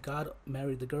 That God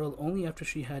married the girl only after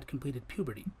she had completed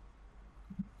puberty.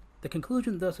 The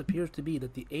conclusion thus appears to be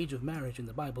that the age of marriage in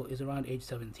the Bible is around age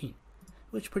 17,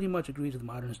 which pretty much agrees with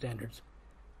modern standards,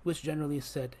 which generally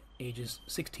set ages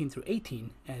 16 through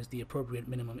 18 as the appropriate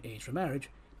minimum age for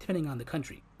marriage, depending on the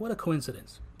country. What a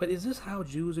coincidence. But is this how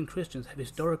Jews and Christians have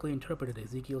historically interpreted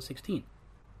Ezekiel 16?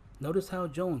 Notice how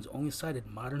Jones only cited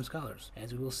modern scholars.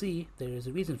 As we will see, there is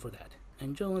a reason for that,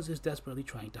 and Jones is desperately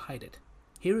trying to hide it.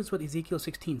 Here is what Ezekiel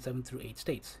 16, 7 through 8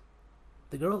 states.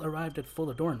 The girl arrived at full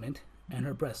adornment, and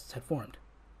her breasts had formed.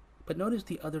 But notice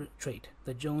the other trait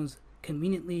that Jones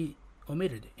conveniently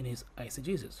omitted in his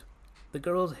eisegesis. The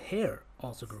girl's hair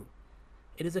also grew.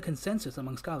 It is a consensus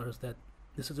among scholars that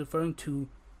this is referring to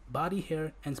body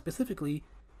hair and specifically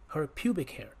her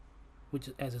pubic hair, which,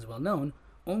 as is well known,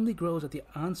 only grows at the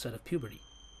onset of puberty.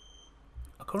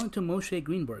 According to Moshe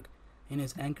Greenberg, in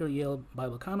his Anchor Yale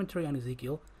Bible commentary on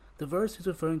Ezekiel, the verse is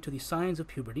referring to the signs of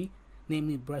puberty,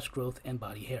 namely breast growth and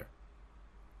body hair.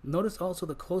 Notice also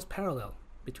the close parallel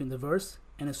between the verse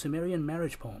and a Sumerian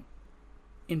marriage poem.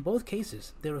 In both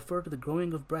cases, they refer to the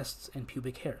growing of breasts and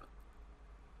pubic hair.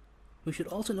 We should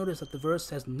also notice that the verse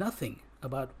says nothing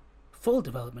about full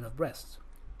development of breasts.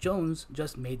 Jones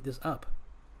just made this up.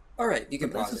 All right, you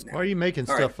can pause it now. Why are you making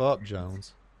stuff up,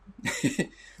 Jones?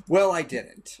 Well, I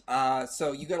didn't.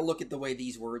 So you got to look at the way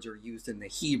these words are used in the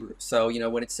Hebrew. So,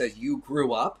 when it says you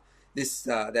grew up, this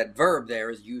that verb there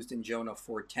is used in Jonah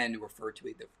 4:10 to refer to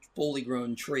the fully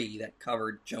grown tree that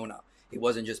covered Jonah. It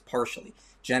wasn't just partially.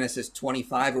 Genesis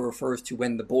 25, it refers to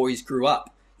when the boys grew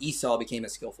up. Esau became a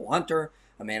skillful hunter,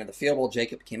 a man of the field, while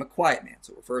Jacob became a quiet man.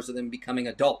 So it refers to them becoming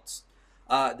adults.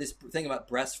 This thing about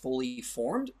breasts fully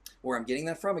formed, where I'm getting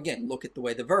that from, again, look at the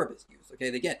way the verb is used. Okay,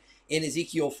 again, in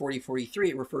Ezekiel 40:43,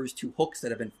 it refers to hooks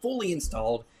that have been fully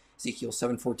installed. Ezekiel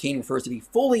 7:14 refers to be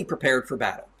fully prepared for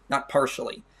battle, not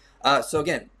partially. So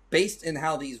again, based in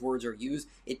how these words are used,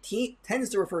 it tends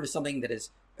to refer to something that is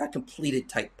a completed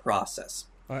type process.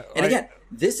 And again,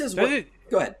 this is what...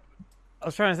 Go ahead. I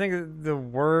was trying to think of the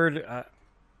word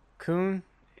kun,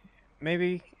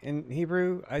 maybe, in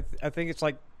Hebrew. I think it's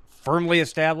like firmly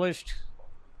established,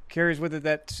 carries with it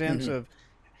that sense of...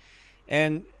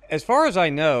 And as far as I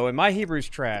know, and my Hebrew's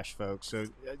trash, folks, so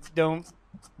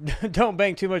don't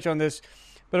bank too much on this.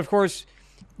 But of course,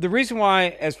 the reason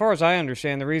why, as far as I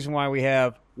understand, the reason why we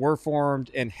have were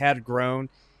formed and had grown,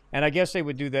 and I guess they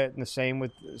would do that in the same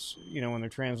with, when they're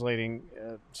translating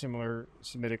similar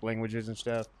Semitic languages and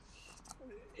stuff.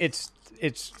 It's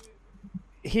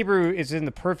Hebrew is in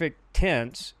the perfect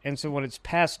tense, and so when it's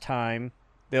past time,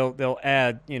 they'll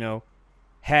add,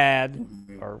 had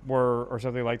or were or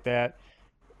something like that.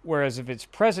 Whereas if it's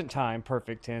present time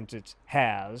perfect tense, it's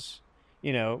has,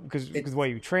 because the way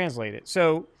you translate it.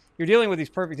 So you're dealing with these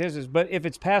perfect tenses, but if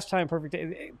it's past time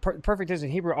perfect tense in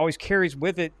Hebrew always carries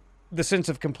with it the sense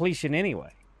of completion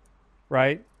anyway,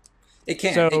 right? It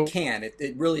can.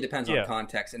 It really depends on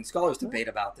context, and scholars debate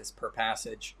about this per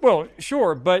passage. Well,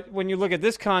 sure, but when you look at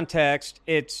this context,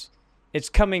 it's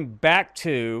coming back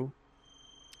to,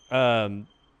 after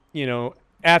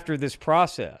this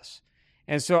process.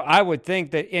 And so I would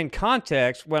think that in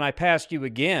context, when I passed you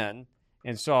again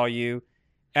and saw you,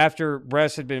 after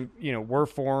breasts had been, were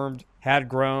formed, had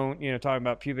grown, talking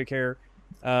about pubic hair,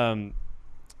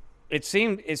 it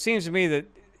seems to me that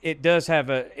it does have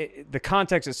the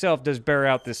context itself does bear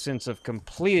out this sense of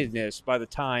completedness by the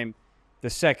time the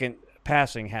second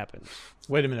passing happens.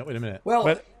 Wait a minute. Well,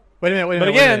 wait a minute. But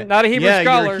again, not a Hebrew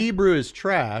scholar. Your Hebrew is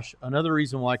trash. Another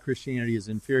reason why Christianity is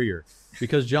inferior,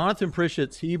 because Jonathan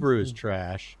Pritchett's Hebrew is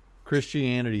trash.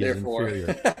 Christianity is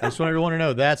inferior. I just want everyone to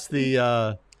know that's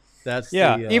the.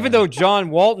 Even though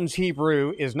John Walton's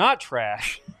Hebrew is not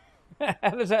trash.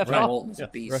 How does that John Walton's a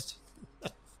beast.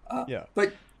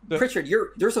 But Pritchett,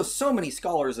 there's so many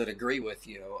scholars that agree with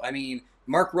you. I mean,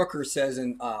 Mark Rooker says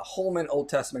in Holman Old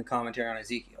Testament commentary on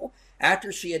Ezekiel,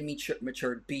 after she had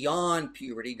matured beyond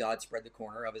puberty, God spread the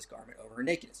corner of his garment over her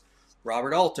nakedness.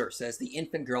 Robert Alter says the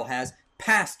infant girl has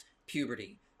passed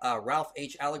puberty. Ralph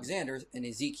H. Alexander in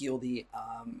Ezekiel, the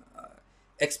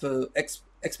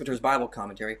Expositor's Bible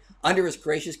commentary, under his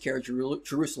gracious care,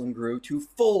 Jerusalem grew to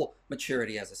full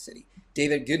maturity as a city.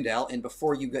 David Gundel in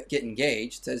Before You Get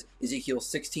Engaged says Ezekiel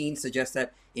 16 suggests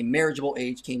that a marriageable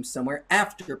age came somewhere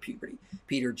after puberty.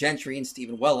 Peter Gentry and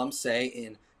Stephen Wellum say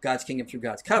in God's Kingdom Through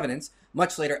God's Covenants,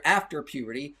 much later after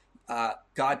puberty,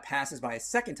 God passes by a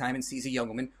second time and sees a young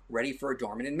woman ready for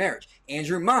adornment in marriage.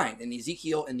 Andrew Mine in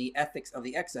Ezekiel in the Ethics of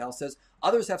the Exile says,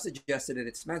 others have suggested that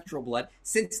it's menstrual blood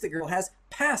since the girl has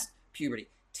passed puberty.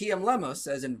 T.M. Lemos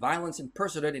says in Violence and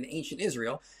Personhood in Ancient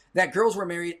Israel that girls were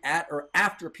married at or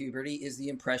after puberty is the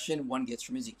impression one gets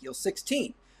from Ezekiel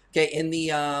 16. Okay, in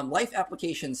the Life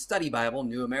Application Study Bible,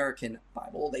 New American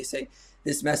Bible, they say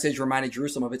this message reminded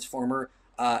Jerusalem of its former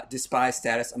despised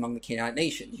status among the Canaanite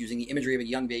nations, using the imagery of a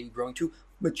young baby growing to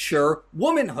mature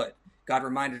womanhood. God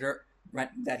reminded her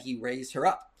that he raised her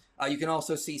up. You can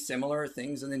also see similar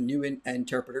things in the New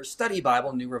Interpreter Study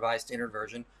Bible, New Revised Standard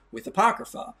Version, with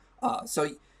Apocrypha.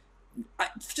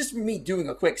 Just me doing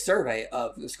a quick survey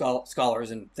of the scholars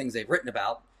and things they've written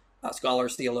about,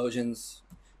 scholars, theologians,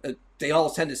 they all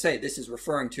tend to say this is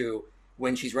referring to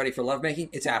when she's ready for lovemaking.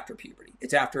 It's after puberty.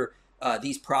 It's after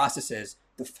these processes.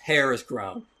 The hair has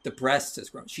grown. The breast has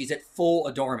grown. She's at full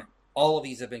adornment. All of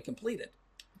these have been completed.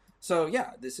 So,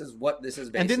 yeah, this is what this is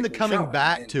basically. And then the coming showing.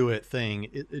 back to it thing,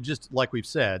 it just, like we've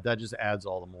said, that just adds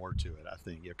all the more to it, I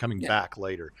think. Coming back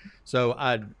later. So,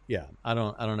 I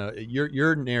don't know.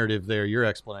 Your narrative there, your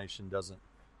explanation doesn't,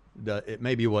 it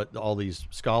may be what all these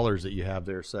scholars that you have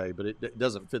there say, but it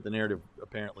doesn't fit the narrative,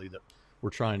 apparently, that we're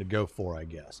trying to go for, I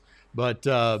guess. But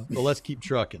let's keep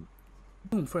trucking.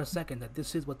 Assume for a second that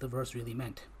this is what the verse really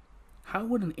meant. How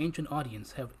would an ancient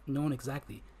audience have known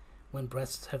exactly when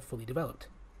breasts have fully developed?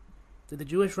 Did the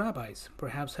Jewish rabbis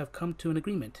perhaps have come to an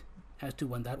agreement as to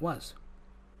when that was?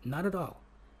 Not at all.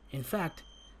 In fact,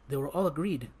 they were all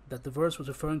agreed that the verse was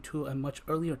referring to a much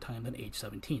earlier time than age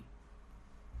 17.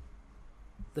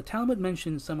 The Talmud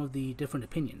mentions some of the different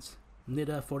opinions.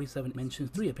 Nida 47 mentions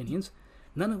 3 opinions,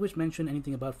 none of which mention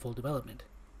anything about full development.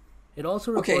 It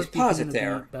also records pause it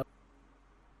there.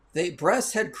 The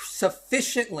breast grows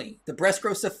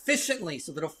sufficiently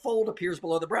so that a fold appears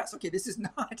below the breast. Okay, this is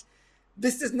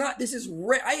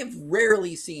I have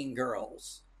rarely seen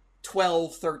girls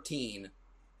 12, 13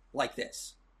 like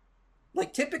this.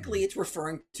 Like, typically it's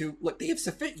referring to, look, they have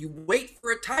sufficient, you wait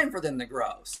for a time for them to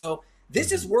grow. So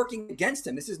this is working against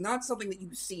them. This is not something that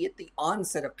you see at the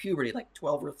onset of puberty, like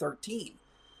 12 or 13.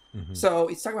 Mm-hmm. So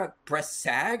it's talking about breast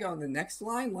sag on the next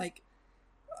line, like,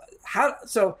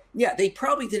 they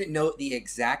probably didn't know the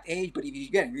exact age, but if you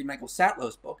again read Michael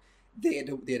Satlow's book, they had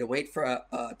to wait for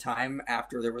a time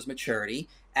after there was maturity.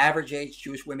 Average age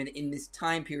Jewish women in this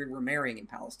time period were marrying in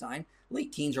Palestine,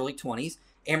 late teens, early 20s.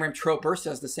 Amram Troper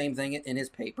says the same thing in his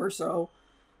paper. So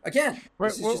again,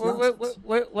 let's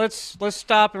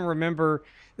stop and remember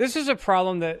this is a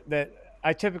problem that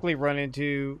I typically run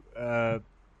into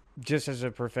just as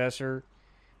a professor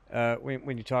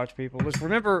when you talk to people. Let's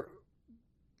remember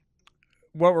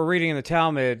what we're reading in the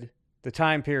Talmud, the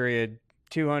time period,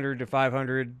 200 to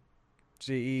 500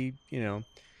 CE, a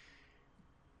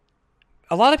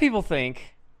lot of people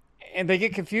think, and they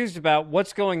get confused about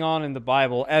what's going on in the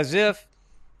Bible, as if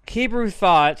Hebrew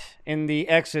thought in the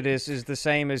Exodus is the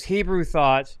same as Hebrew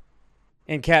thought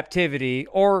in captivity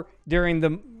or during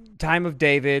the time of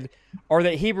David, or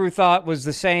that Hebrew thought was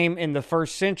the same in the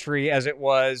first century as it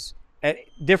was at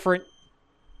different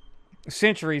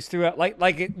centuries throughout,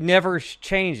 like it never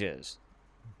changes.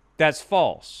 That's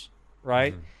false,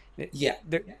 right?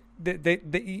 Mm-hmm.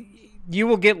 You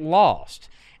will get lost,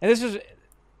 and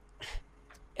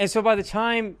so by the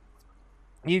time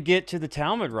you get to the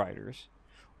Talmud writers,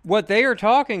 what they are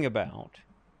talking about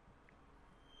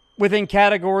within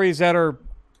categories that are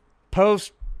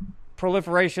post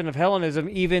proliferation of Hellenism,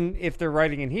 even if they're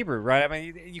writing in Hebrew, right? I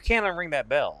mean, you can't unring that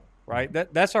bell, right?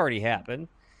 That's already happened.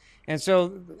 And so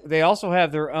they also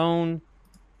have their own,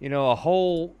 a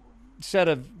whole set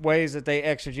of ways that they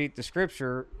exegete the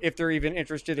scripture, if they're even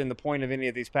interested in the point of any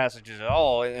of these passages at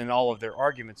all, and all of their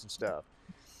arguments and stuff.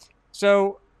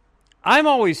 So I'm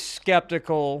always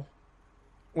skeptical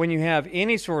when you have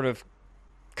any sort of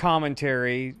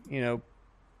commentary,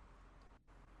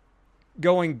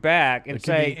 going back and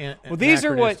say, well, these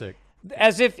are what,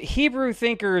 as if Hebrew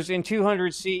thinkers in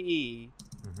 200 CE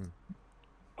mm-hmm.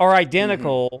 are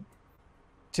identical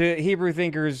to Hebrew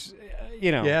thinkers,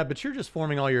 Yeah, but you're just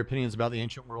forming all your opinions about the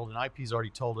ancient world, and IP's already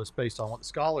told us based on what the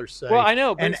scholars say. Well, I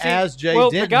know, but and as Jay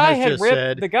Denton has just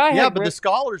said, but the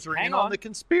scholars are in on the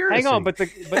conspiracy. Hang on, but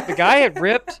the guy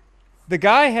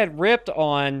had ripped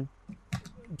on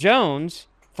Jones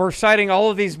for citing all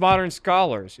of these modern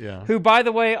scholars, who, by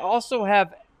the way, also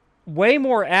have way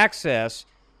more access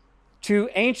to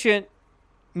ancient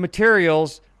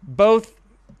materials, both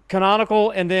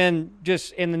canonical and then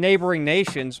just in the neighboring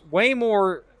nations, way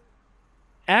more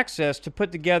access to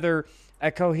put together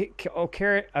a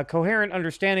coherent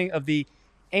understanding of the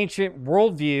ancient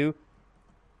worldview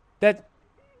that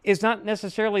is not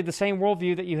necessarily the same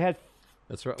worldview that you had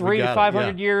That's right. 300 to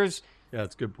 500 years. Yeah,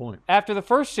 that's a good point. After the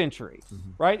first century,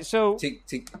 right? So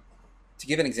to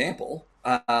give an example,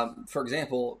 for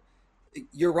example,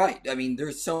 you're right. I mean,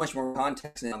 there's so much more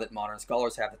context now that modern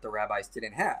scholars have that the rabbis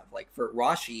didn't have. Like for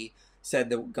Rashi said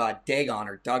the god Dagon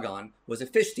or Dagon was a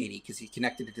fish deity because he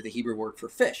connected it to the Hebrew word for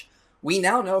fish. We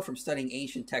now know from studying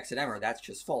ancient texts at Emmer that's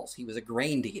just false. He was a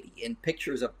grain deity, and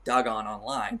pictures of Dagon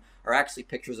online are actually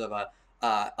pictures of a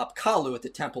Apkallu at the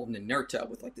temple of Ninurta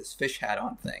with like this fish hat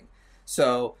on thing.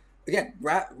 So again,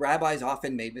 rabbis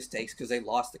often made mistakes because they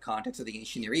lost the context of the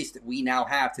ancient Near East that we now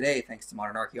have today thanks to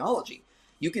modern archaeology.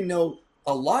 You can know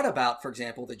a lot about, for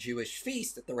example, the Jewish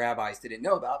feast that the rabbis didn't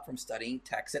know about from studying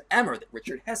texts at Emmer that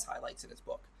Richard Hess highlights in his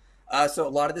book. So a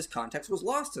lot of this context was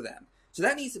lost to them. So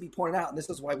that needs to be pointed out, and this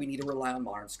is why we need to rely on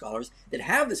modern scholars that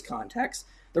have this context.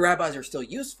 The rabbis are still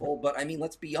useful, but I mean,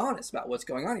 let's be honest about what's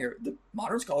going on here. The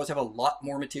modern scholars have a lot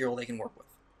more material they can work with.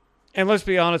 And let's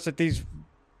be honest that these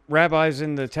rabbis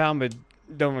in the Talmud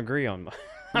don't agree on.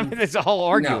 I mean, it's all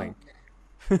arguing.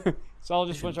 No. It's all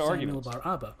just a bunch of arguments. Samuel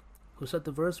Bar Abba, who said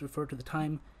the verse referred to the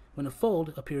time when a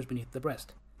fold appears beneath the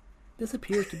breast. This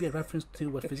appears to be a reference to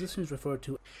what physicians refer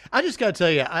to. I just got to tell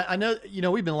you, I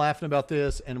know, we've been laughing about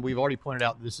this, and we've already pointed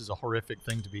out that this is a horrific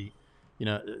thing to be,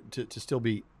 to still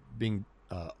be being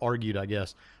argued, I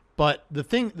guess. But the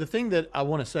thing that I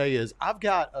want to say is I've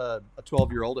got a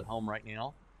 12-year-old at home right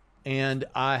now, and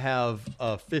I have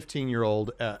a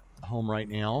 15-year-old at home right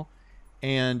now.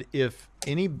 And if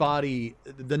anybody,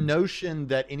 the notion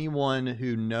that anyone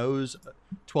who knows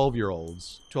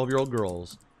 12-year-old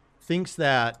girls thinks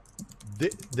that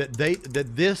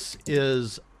this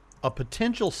is a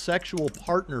potential sexual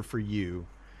partner for you,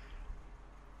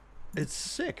 it's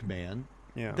sick, man.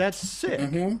 Yeah, that's sick.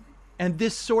 Mm-hmm. And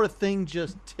this sort of thing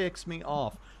just ticks me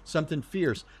off. Something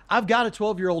fierce. I've got a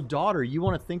 12-year-old daughter. You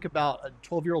want to think about a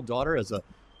 12-year-old daughter as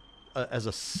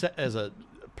a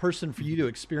person for you to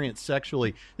experience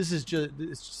sexually. This is just,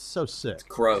 it's just so sick. It's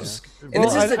gross. Yeah. And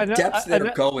this is the depth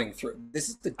they're going through. This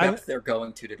is the depth they're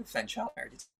going to defend child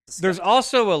marriage. There's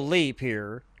also a leap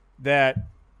here that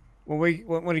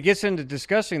when it gets into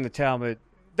discussing the Talmud,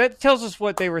 that tells us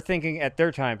what they were thinking at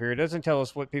their time period. It doesn't tell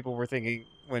us what people were thinking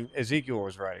when Ezekiel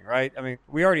was writing, right? I mean,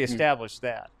 we already established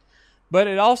that. But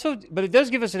it does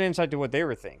give us an insight to what they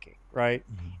were thinking, right?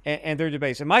 Mm-hmm. And their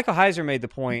debates. And Michael Heiser made the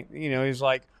point, he was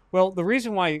like, well, the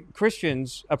reason why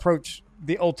Christians approach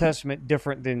the Old Testament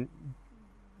different than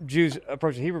Jews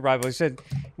approach the Hebrew Bible, he said,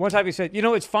 one time he said,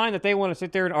 it's fine that they want to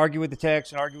sit there and argue with the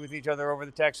text and argue with each other over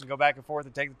the text and go back and forth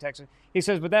and take the text. He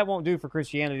says, but that won't do for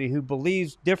Christianity, who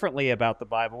believes differently about the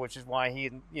Bible, which is why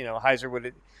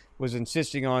Heiser was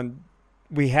insisting on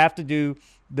we have to do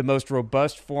the most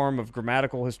robust form of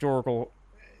grammatical, historical,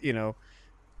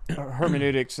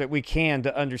 hermeneutics that we can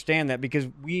to understand that, because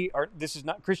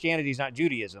Christianity is not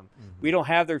Judaism. Mm-hmm. We don't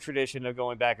have their tradition of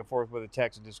going back and forth with the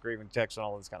text and disagreeing with the text and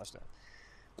all this kind of stuff.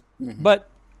 Mm-hmm. But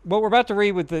what we're about to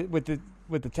read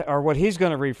or what he's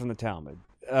going to read from the Talmud,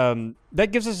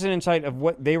 that gives us an insight of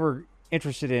what they were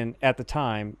interested in at the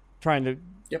time, trying to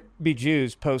be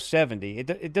Jews post 70.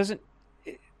 It doesn't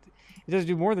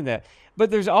do more than that. But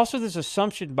there's also this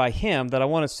assumption by him that I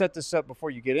want to set this up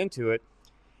before you get into it.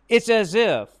 It's as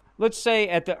if, let's say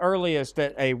at the earliest,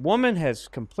 that a woman has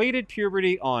completed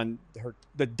puberty on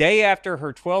the day after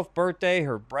her 12th birthday,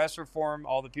 her breasts are formed,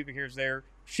 all the pubic hair's there,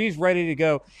 she's ready to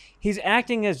go. He's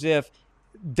acting as if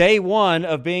day one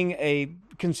of being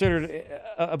considered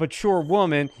a mature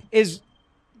woman is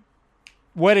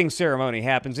wedding ceremony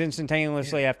happens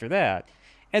instantaneously after that.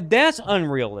 And that's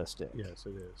unrealistic. Yes,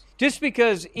 it is. Just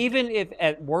because even if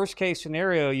at worst case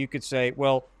scenario you could say,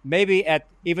 well, maybe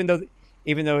even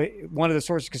though one of the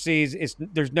sources concedes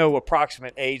there's no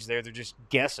approximate age there, they're just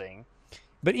guessing.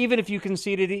 But even if you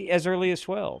conceded as early as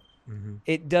 12, mm-hmm.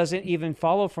 It doesn't even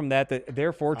follow from that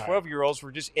therefore 12-year-olds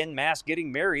were just en masse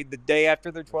getting married the day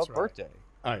after their 12th birthday.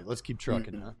 All right, let's keep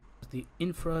trucking now. The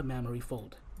inframammary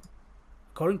fold.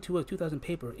 According to a 2000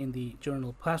 paper in the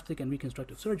journal Plastic and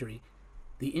Reconstructive Surgery,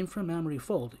 the inframammary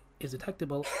fold is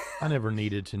detectable. I never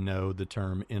needed to know the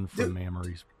term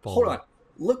inframammary fold. Hold on.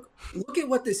 Look at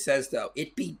what this says, though.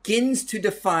 It begins to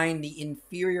define the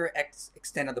inferior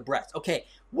extent of the breast. Okay,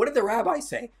 what did the rabbi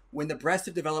say? When the breasts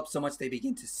have developed so much, they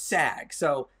begin to sag.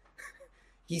 So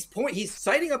he's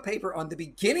citing a paper on the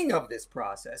beginning of this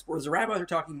process, whereas the rabbis are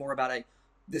talking more about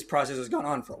this process has gone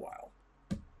on for a while.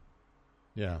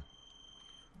 Yeah.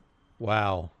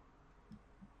 Wow.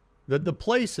 The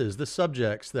places, the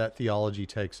subjects that theology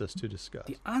takes us to discuss.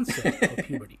 The onset of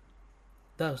puberty.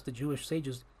 Thus, the Jewish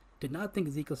sages did not think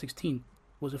Ezekiel 16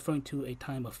 was referring to a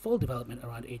time of full development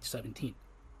around age 17.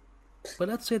 But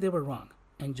let's say they were wrong,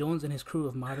 and Jones and his crew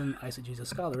of modern eisegesis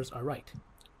scholars are right.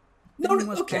 No,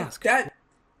 okay.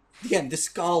 Again, the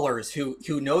scholars who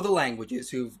know the languages,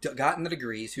 who've gotten the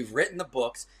degrees, who've written the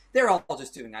books, they're all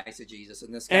just doing eisegesis,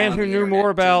 and this guy and who knew more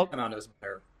about knows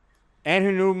better. And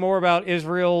who knew more about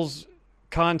Israel's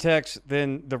context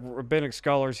than the rabbinic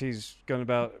scholars he's going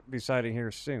to be citing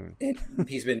here soon. And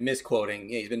he's been misquoting.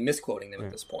 Yeah, he's been misquoting them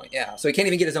at this point. Yeah, so he can't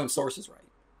even get his own sources right.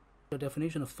 The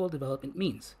definition of full development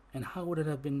means, and how would it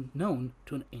have been known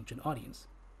to an ancient audience?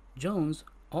 Jones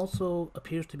also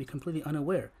appears to be completely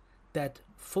unaware that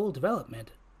full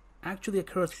development actually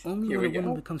occurs only when a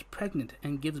woman becomes pregnant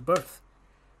and gives birth.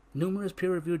 Numerous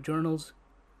peer-reviewed journals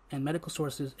and medical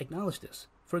sources acknowledge this.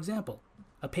 For example,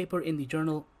 a paper in the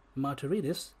journal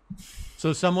Martyritis.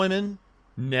 So some women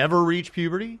never reach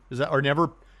puberty? Or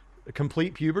never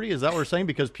complete puberty? Is that what we're saying?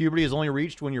 Because puberty is only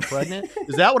reached when you're pregnant?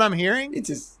 Is that what I'm hearing?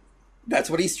 That's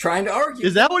what he's trying to argue.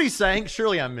 Is that what he's saying?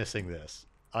 Surely I'm missing this.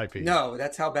 IP. No,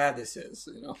 that's how bad this is.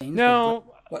 No,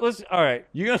 listen. All right,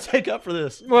 you're gonna take up for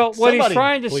this. Well, what he's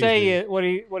trying to say is what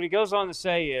he goes on to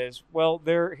say is, well,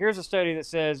 here's a study that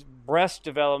says breast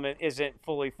development isn't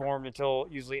fully formed until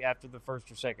usually after the first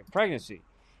or second pregnancy,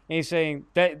 and he's saying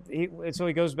that so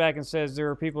he goes back and says there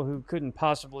are people who couldn't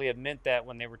possibly have meant that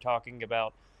when they were talking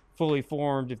about fully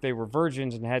formed if they were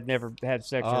virgins and had never had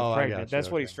sex or were pregnant.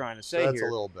 That's what he's trying to say here. That's a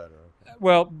little better.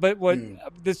 Well, but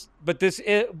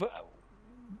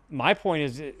my point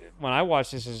is, when I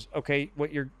watch this, is okay.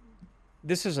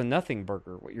 This is a nothing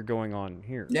burger. What you're going on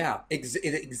here? Yeah,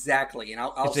 exactly.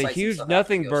 And it's a huge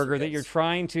nothing burger that you're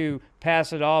trying to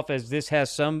pass it off as this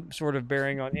has some sort of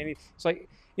bearing on any. It's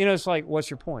like what's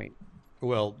your point?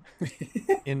 Well,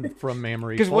 from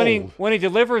memory, because when he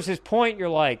delivers his point, you're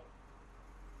like,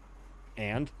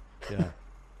 and yeah.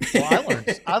 Well,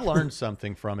 I learned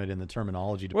something from it in the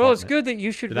terminology department. Well, it's good that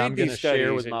you should read these studies.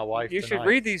 Share with my wife you should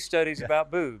read these studies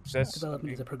about boobs.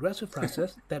 Development is a progressive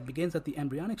process that begins at the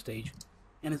embryonic stage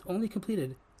and is only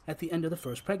completed at the end of the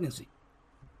first pregnancy.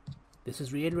 This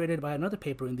is reiterated by another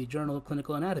paper in the journal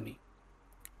Clinical Anatomy.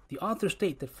 The authors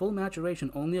state that full maturation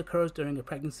only occurs during a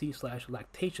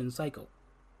pregnancy/lactation cycle.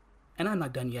 And I'm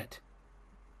not done yet.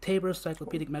 Tabor's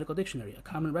Cyclopedic Medical Dictionary, a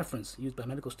common reference used by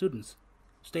medical students,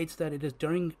 states that it is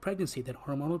during pregnancy that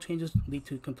hormonal changes lead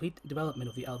to complete development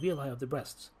of the alveoli of the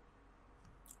breasts.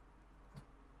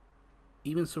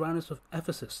 Even Soranus of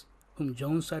Ephesus, whom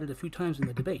Jones cited a few times in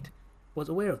the debate, was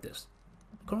aware of this.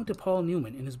 According to Paul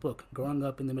Newman in his book, Growing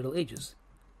Up in the Middle Ages,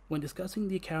 when discussing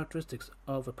the characteristics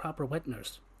of a proper wet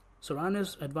nurse,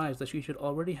 Soranus advised that she should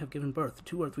already have given birth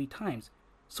 2 or 3 times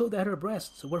so that her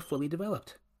breasts were fully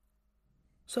developed.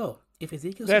 So, if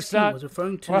Ezekiel 16 was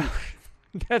referring to... Well,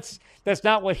 that's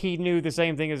not what he knew, the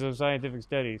same thing as those scientific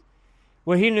studies.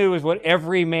 What he knew is what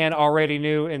every man already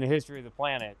knew in the history of the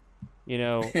planet.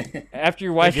 After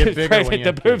your wife gets pregnant,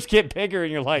 the boobs get bigger,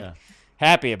 and you're like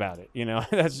happy about it.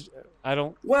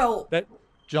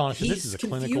 Jonathan, this is a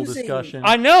clinical discussion.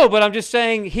 I know, but I'm just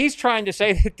saying he's trying to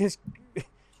say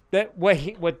that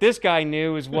what this guy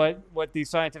knew is what these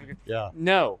scientific. Yeah.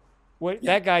 No.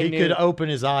 That guy knew. He could open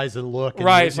his eyes and look. And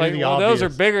right. It's like, those are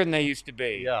bigger than they used to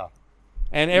be. Yeah.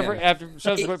 And after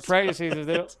subsequent pregnancies,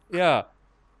 yeah.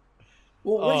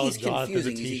 Well, what he's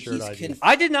confusing is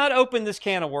I did not open this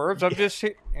can of worms. I'm just,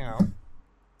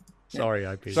 Sorry,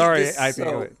 IP. Sorry,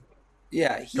 IP.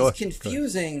 Yeah, he's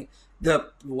confusing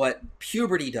what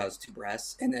puberty does to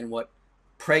breasts and then what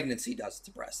pregnancy does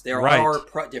to breasts. There are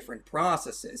different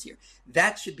processes here.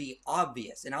 That should be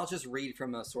obvious. And I'll just read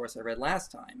from a source I read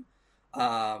last time.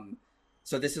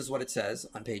 So this is what it says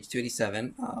on page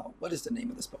 287. What is the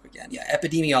name of this book again? Yeah,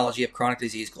 Epidemiology of Chronic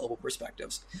Disease, Global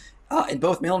Perspectives. In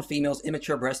both male and females,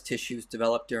 immature breast tissues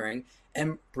develop during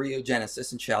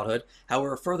embryogenesis in childhood.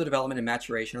 However, further development and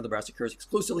maturation of the breast occurs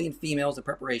exclusively in females in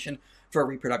preparation for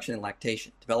reproduction and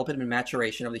lactation. Development and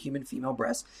maturation of the human female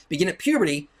breast begin at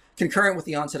puberty, concurrent with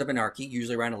the onset of menarche,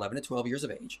 usually around 11 to 12 years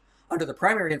of age, under the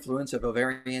primary influence of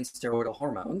ovarian steroidal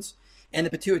hormones and the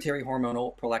pituitary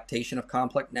hormonal prolactation of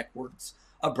complex networks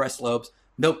of breast lobes,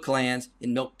 milk glands,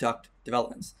 and milk duct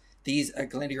developments. These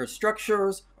glandular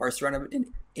structures are surrounded and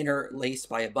interlaced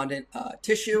by abundant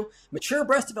tissue. Mature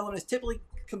breast development is typically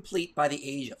complete by the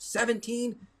age of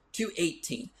 17 to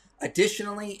 18.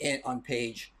 Additionally, on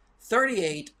page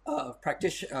 38 of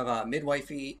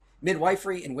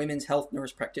midwifery and women's health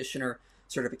nurse practitioner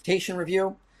certification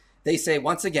review, they say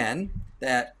once again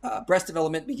that breast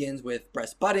development begins with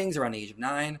breast buddings around the age of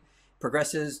 9,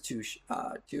 progresses to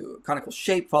conical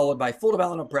shape, followed by full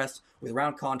development of breasts with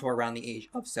round contour around the age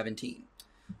of 17.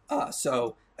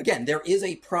 So again, there is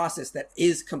a process that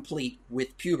is complete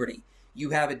with puberty. You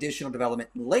have additional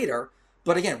development later,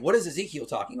 But again, what is Ezekiel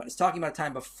talking about? It's talking about a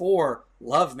time before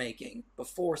lovemaking,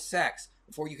 before sex,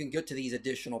 before you can get to these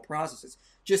additional processes.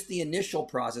 Just the initial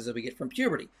process that we get from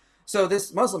puberty. So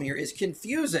this Muslim here is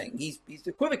confusing. He's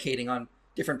equivocating on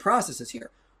different processes here.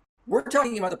 We're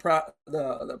talking about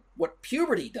what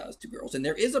puberty does to girls, and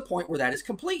there is a point where that is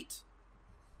complete.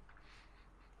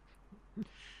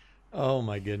 Oh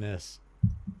my goodness.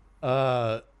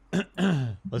 Let's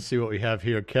see what we have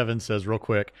here. Kevin says real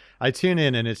quick, I tune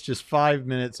in and it's just 5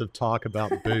 minutes of talk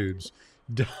about boobs.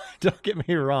 Don't get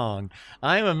me wrong.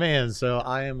 I am a man, so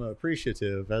I am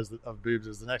appreciative of boobs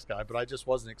as the next guy, but I just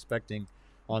wasn't expecting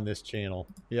on this channel.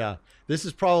 Yeah, this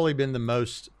has probably been the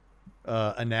most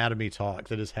anatomy talk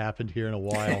that has happened here in a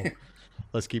while.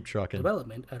 Let's keep trucking.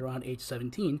 Development at around age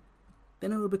 17,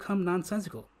 then it will become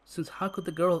nonsensical, since how could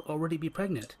the girl already be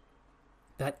pregnant?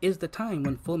 That is the time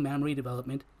when full mammary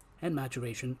development and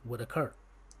maturation would occur.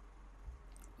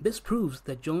 This proves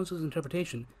that Jones's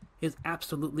interpretation is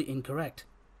absolutely incorrect.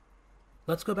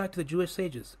 Let's go back to the Jewish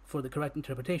sages for the correct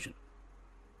interpretation.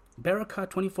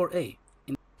 Barakah 24a.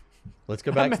 Let's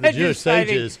go back to the Jewish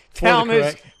sages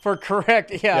for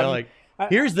correct. Yeah, like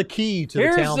here's the key to the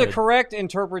Talmud. Here's the correct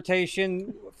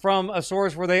interpretation from a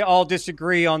source where they all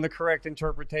disagree on the correct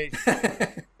interpretation.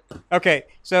 Okay,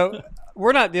 so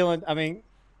we're not dealing. I mean,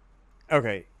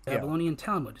 okay. Babylonian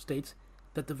Talmud states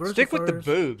that the verse stick with the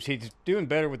boobs. He's doing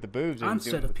better with the boobs.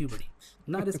 Onset of puberty,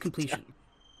 not its completion.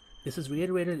 This is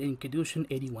reiterated in Kedushin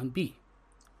 81b.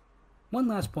 One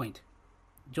last point.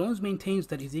 Jones maintains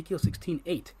that Ezekiel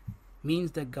 16:8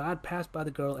 means that God passed by the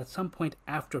girl at some point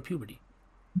after puberty.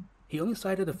 He only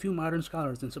cited a few modern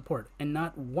scholars in support, and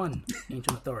not one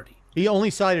ancient authority. He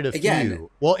only cited a few.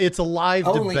 Well, it's a live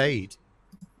debate.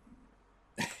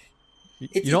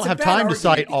 You don't have time to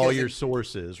cite all your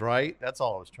sources, right? That's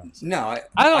all I was trying to say. No,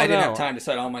 I didn't have time to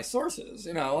cite all my sources,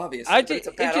 obviously. It's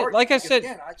a bad argument. Like I said,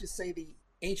 again, I just say the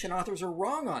ancient authors are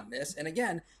wrong on this. And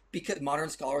again, because modern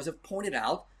scholars have pointed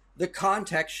out, the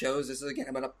context shows this is, again,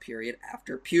 about a period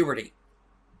after puberty.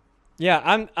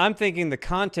 Yeah, I'm thinking the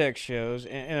context shows,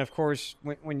 and of course,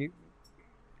 when you,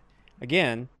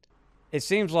 again, it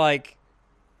seems like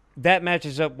that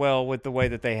matches up well with the way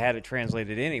that they had it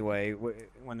translated anyway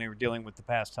when they were dealing with the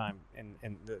past time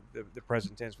and the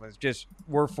present tense when it's just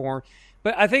word form.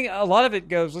 But I think a lot of it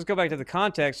goes, let's go back to the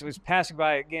context. It was passing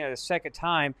by again a second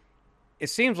time. It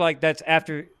seems like that's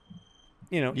after,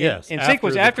 yes, in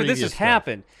sequence after this has stuff.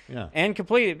 Happened yeah. and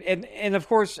completed. And of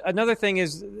course, another thing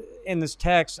is in this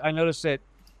text, I noticed that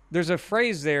there's a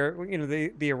phrase there,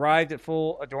 the arrived at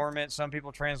full adornment. Some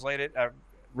people translate it,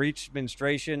 reached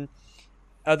menstruation.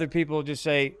 Other people just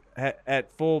say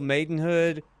at full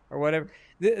maidenhood or whatever.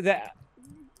 The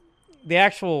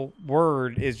actual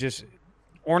word is just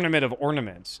ornament of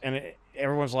ornaments. And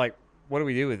everyone's like, what do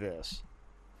we do with this?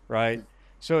 Right?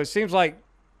 So it seems like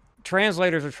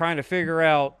translators are trying to figure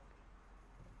out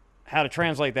how to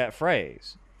translate that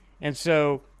phrase. And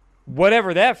so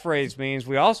whatever that phrase means,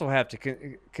 we also have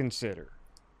to consider.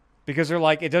 Because they're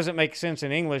like, it doesn't make sense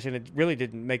in English, and it really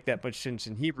didn't make that much sense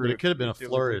in Hebrew. But it could have been a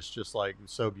flourish, just like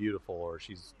so beautiful, or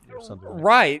she's something.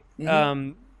 Right.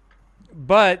 Mm-hmm.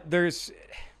 But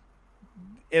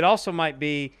it also might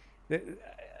be,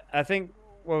 I think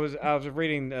I was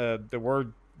reading the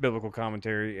Word Biblical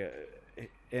Commentary,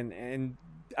 and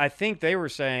I think they were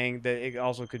saying that it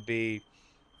also could be,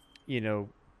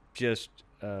 just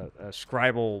a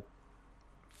scribal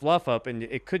fluff up, and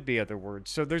it could be other words.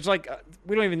 So there's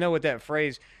we don't even know what that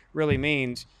phrase really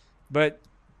means, but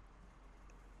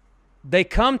they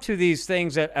come to these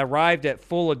things that arrived at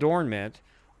full adornment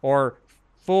or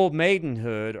full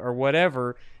maidenhood or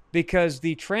whatever, because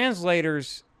the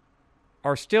translators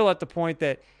are still at the point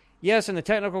that, yes, in the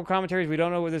technical commentaries, we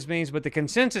don't know what this means, but the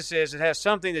consensus is it has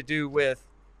something to do with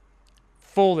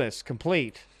fullness,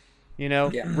 complete,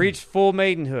 reach full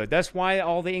maidenhood. That's why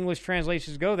all the English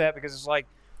translations go that, because it's like,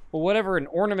 well, whatever an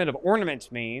ornament of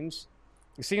ornaments means,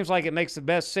 it seems like it makes the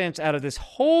best sense out of this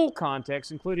whole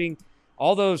context, including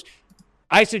all those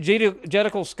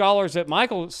eisegetical scholars that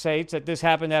Michael states that this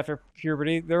happened after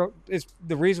puberty. The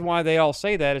reason why they all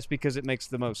say that is because it makes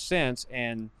the most sense.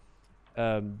 And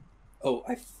I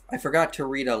forgot to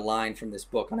read a line from this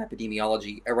book on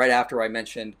epidemiology right after I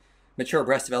mentioned mature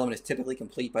breast development is typically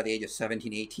complete by the age of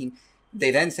 17, 18. They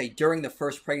then say during the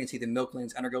first pregnancy, the milk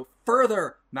glands undergo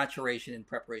further maturation in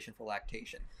preparation for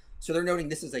lactation. So they're noting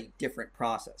this is a different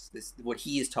process. This what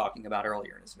he is talking about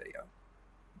earlier in his video.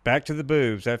 Back to the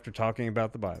boobs after talking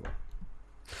about the Bible.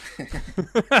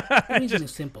 The reason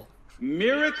is simple.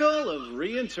 Miracle of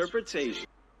reinterpretation.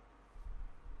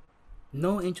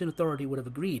 No ancient authority would have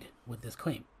agreed with this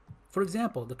claim. For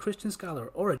example, the Christian scholar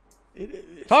Origen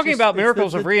Talking about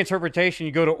miracles of reinterpretation,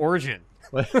 you go to Origen.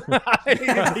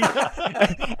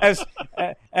 as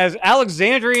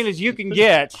Alexandrian as you can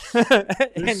get.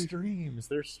 There's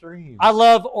streams. I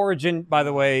love Origen, by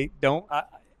the way.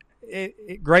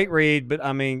 Great read, but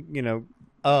I mean,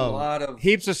 a lot of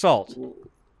heaps of salt.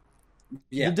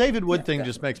 Yeah. The David Wood thing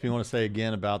just makes me want to say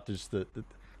again about this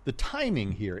the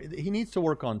timing here. He needs to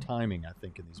work on timing, I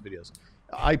think, in these videos.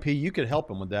 IP, you could help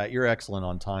him with that. You're excellent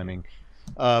on timing.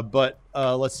 But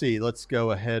let's see. Let's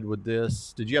go ahead with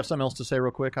this. Did you have something else to say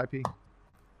real quick, IP?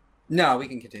 No, we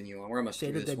can continue on. We're almost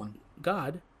through this that one.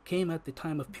 God came at the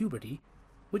time of puberty,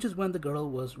 which is when the girl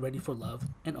was ready for love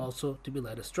and also to be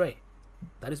led astray.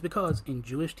 That is because in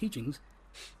Jewish teachings,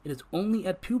 it is only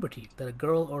at puberty that a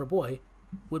girl or a boy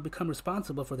would become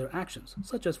responsible for their actions,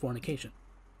 such as fornication.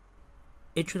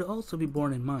 It should also be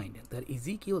borne in mind that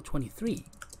Ezekiel 23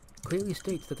 clearly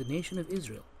states that the nation of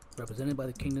Israel, represented by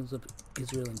the kingdoms of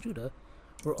Israel and Judah,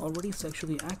 were already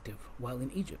sexually active while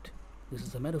in Egypt. This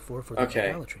is a metaphor for their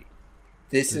idolatry.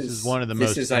 This is one of the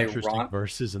most interesting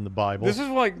verses in the Bible. This is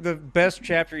like the best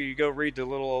chapter. You go read to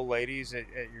little old ladies at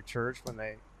your church when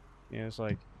they, it's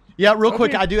like. Yeah, real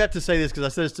quick, I do have to say this because I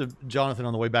said this to Jonathan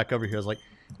on the way back over here. I was like,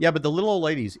 yeah, but the little old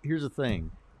ladies, here's the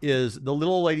thing, is the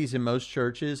little old ladies in most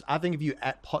churches, I think if you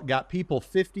got people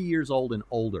 50 years old and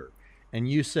older, and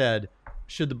you said,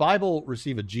 should the Bible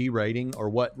receive a G rating or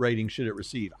what rating should it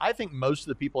receive? I think most of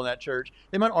the people in that church,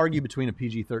 they might argue between a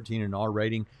PG-13 and an R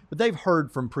rating, but they've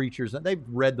heard from preachers that they've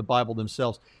read the Bible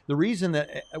themselves. The reason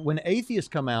that when atheists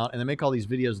come out and they make all these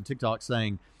videos and TikTok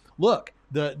saying, look,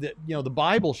 the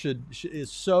Bible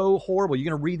is so horrible.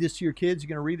 You're going to read this to your kids. You're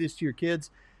going to read this to your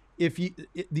kids.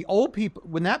 The old people,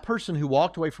 when that person who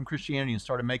walked away from Christianity and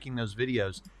started making those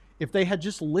videos, if they had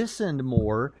just listened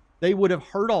more, they would have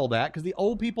heard all that because the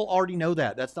old people already know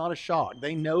that. That's not a shock.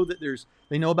 They know that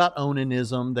they know about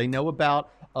onanism. They know about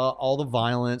all the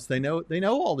violence. They know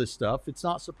all this stuff. It's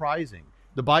not surprising.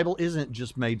 The Bible isn't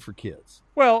just made for kids.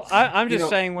 Well, I'm just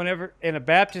saying, whenever in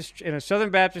a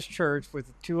Southern Baptist church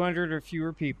with 200 or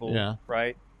fewer people,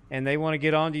 right, and they want to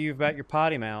get on to you about your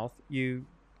potty mouth, you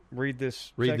read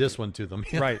this. Read this one to them,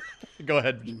 right? Go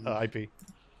ahead, IP.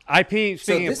 IP.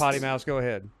 Speaking of potty mouths, go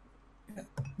ahead.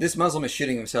 This Muslim is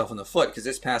shooting himself in the foot because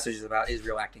this passage is about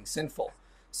Israel acting sinful.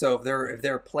 So if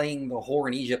they're playing the whore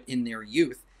in Egypt in their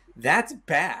youth, that's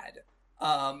bad.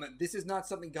 This is not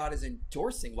something God is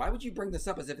endorsing. Why would you bring this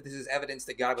up as if this is evidence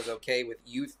that God was okay with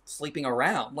youth sleeping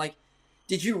around? Like,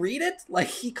 did you read it? Like,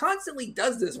 he constantly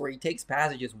does this where he takes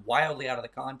passages wildly out of the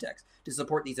context to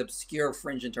support these obscure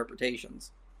fringe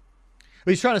interpretations.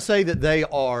 But he's trying to say that they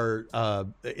are,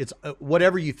 it's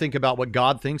whatever you think about what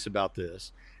God thinks about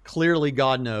this. Clearly,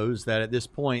 God knows that at this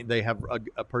point they have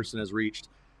a person has reached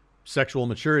sexual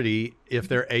maturity if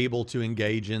they're able to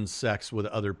engage in sex with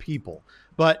other people.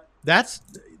 But there's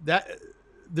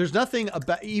nothing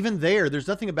about there's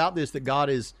nothing about this that God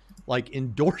is like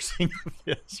endorsing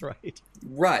this, right?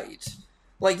 Right.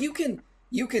 Like you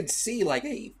could see like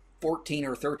a 14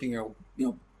 or 13-year-old,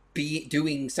 be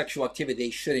doing sexual activity they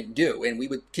shouldn't do, and we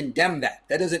would condemn that.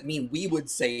 That doesn't mean we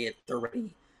would say it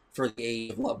already for the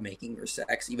age of lovemaking or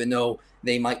sex, even though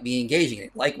they might be engaging in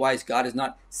it. Likewise, God is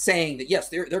not saying that, yes,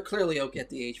 they're clearly okay at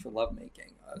the age for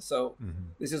lovemaking.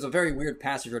 This is a very weird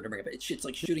passage to bring up. It's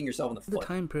like shooting yourself in the foot. The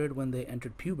time period when they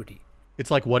entered puberty.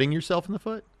 It's like whatting yourself in the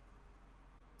foot?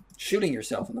 Shooting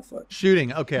yourself in the foot.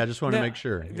 Shooting. Okay, I just want to make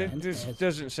sure. This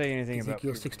doesn't say anything about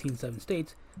Ezekiel 16:7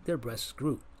 states, their breasts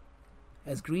grew.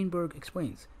 As Greenberg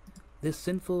explains, this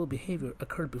sinful behavior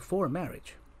occurred before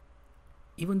marriage.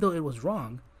 Even though it was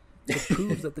wrong, it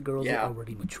proves that the girls are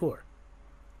already mature.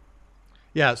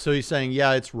 Yeah, so he's saying,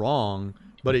 it's wrong,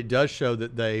 but it does show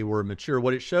that they were mature.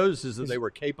 What it shows is that they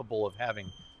were capable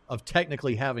of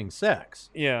technically having sex.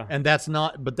 Yeah. And that's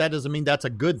not, but that doesn't mean that's a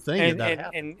good thing.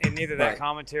 And neither that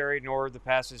commentary nor the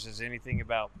passage says anything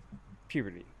about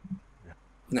puberty.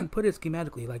 You can put it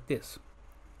schematically like this.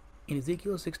 In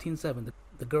Ezekiel 16:7,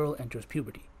 the girl enters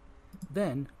puberty.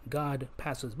 Then God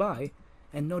passes by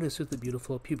and notices the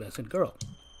beautiful pubescent girl.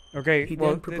 Okay, he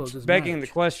then proposes it's begging marriage.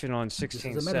 the question on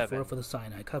 16:7. This is a metaphor for the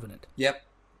Sinai covenant. Yep.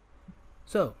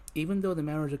 So, even though the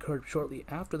marriage occurred shortly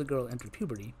after the girl entered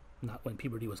puberty, not when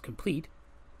puberty was complete,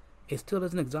 it still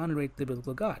doesn't exonerate the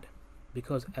biblical God,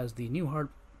 because as the New Heart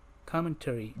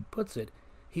commentary puts it,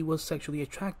 he was sexually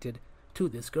attracted to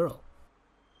this girl.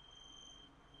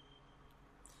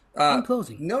 In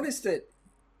closing, notice that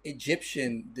Egypt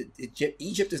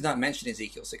is not mentioned in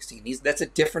Ezekiel 16. That's a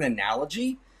different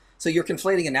analogy. So you're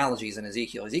conflating analogies in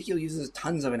Ezekiel. Ezekiel uses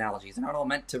tons of analogies. They're not all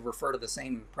meant to refer to the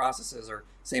same processes or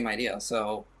same idea.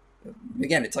 So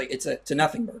again, it's a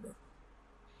nothing burger.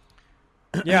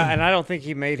 Yeah, and I don't think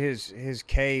he made his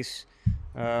case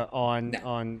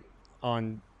on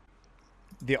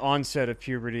the onset of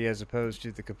puberty as opposed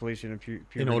to the completion of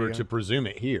puberty. In order to presume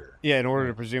it here. Yeah, in order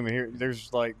to presume it here.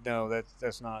 There's like, no,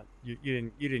 that's not.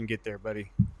 You didn't get there,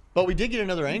 buddy. But we did get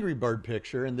another Angry Bird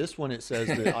picture, and this one it says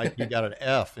that he got an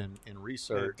F in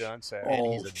research. And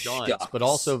he's a dunce, but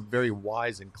also very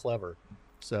wise and clever.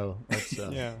 So that's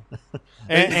yeah.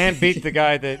 and beat the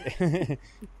guy that.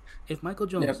 If Michael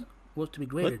Jones was to be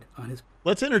graded on his,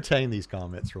 let's entertain these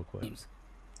comments real quick.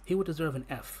 He would deserve an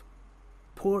F.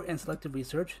 Poor and selective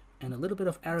research and a little bit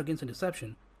of arrogance and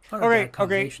deception are a bad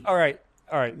combination. All right.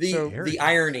 The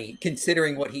irony,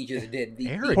 considering what he just did.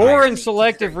 Poor and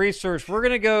selective research. We're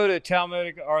going to go to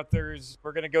Talmudic authors.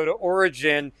 We're going to go to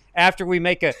Origin after we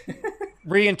make a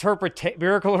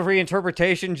miracle of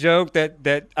reinterpretation joke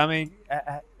that I mean,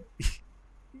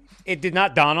 it did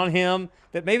not dawn on him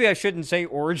that maybe I shouldn't say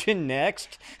Origin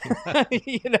next.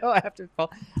 After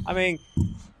I mean,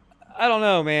 I don't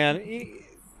know, man.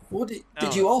 Well,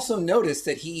 did you also notice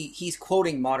that he's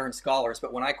quoting modern scholars,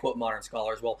 but when I quote modern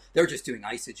scholars, well, they're just doing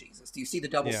eisegesis. Do you see the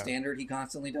double standard he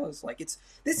constantly does? Like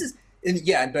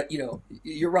but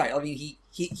you're right. I mean,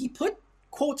 he put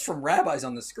quotes from rabbis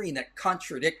on the screen that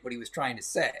contradict what he was trying to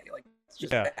say. Like, it's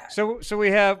just bad. So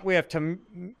we have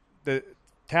the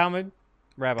Talmud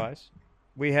rabbis.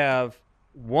 We have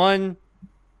one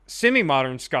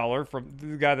semi-modern scholar from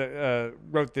the guy that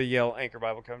wrote the Yale Anchor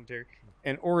Bible Commentary,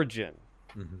 and Origin.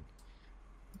 Mm-hmm.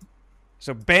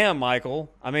 So, bam, Michael.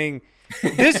 I mean,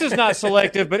 this is not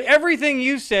selective, but everything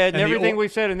you said and everything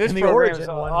we've said in this program is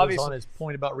obviously on his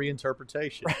point about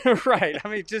reinterpretation. Right. I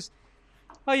mean, just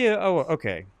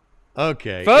okay.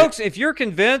 Okay, folks. If you're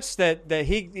convinced that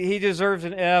he deserves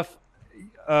an F,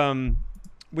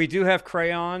 we do have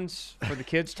crayons for the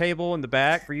kids' table in the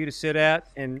back for you to sit at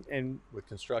and with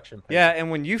construction paper. Yeah, and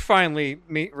when you finally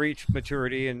reach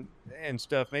maturity and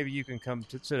stuff, maybe you can come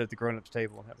to sit at the grown-ups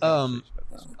table and have a conversation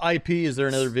about this. IP, is there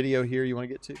another video here you want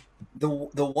to get to?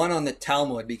 The one on the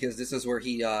Talmud, because this is where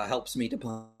he helps me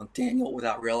debunk Daniel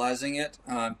without realizing it.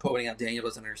 Pointing out Daniel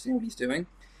doesn't understand what he's doing.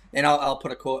 And I'll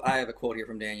put a quote. I have a quote here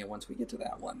from Daniel once we get to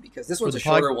that one, because this one's a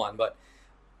shorter one, but...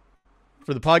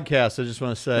 For the podcast, I just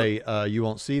want to say you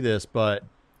won't see this, but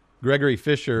Gregory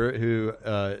Fisher, who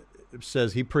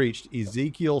says he preached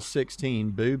Ezekiel 16,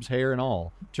 boobs, hair, and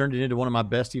all, turned it into one of my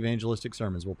best evangelistic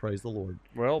sermons. Well, praise the Lord.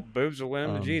 Well, boobs will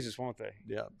win to Jesus, won't they?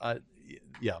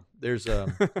 Yeah. There's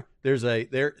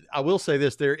I will say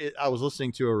this. I was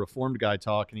listening to a Reformed guy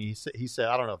talk, and he said,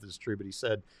 I don't know if this is true, but he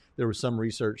said there was some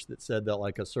research that said that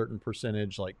like a certain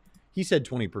percentage, like he said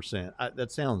 20%.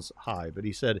 That sounds high, but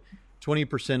he said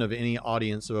 20% of any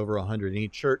audience of over 100, any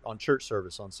church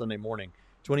service on Sunday morning,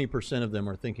 20% of them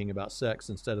are thinking about sex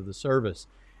instead of the service.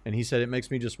 And he said, it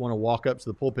makes me just want to walk up to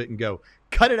the pulpit and go,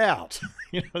 cut it out.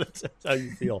 That's how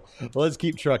you feel. Well, let's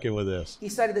keep trucking with this. He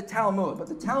cited the Talmud, but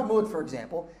the Talmud, for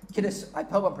example, I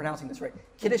hope I'm pronouncing this right,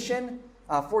 Kiddushin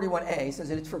 41a says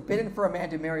that it's forbidden for a man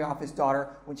to marry off his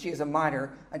daughter when she is a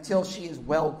minor until she is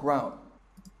well grown.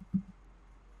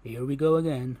 Here we go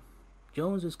again.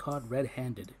 Jones is caught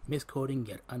red-handed, misquoting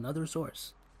yet another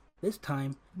source. This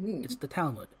time, it's the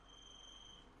Talmud.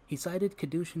 He cited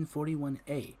Kiddushin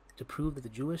 41a to prove that the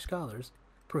Jewish scholars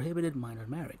prohibited minor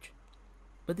marriage.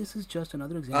 But this is just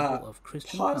another example of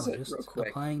Christian apologists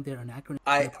applying their anachronism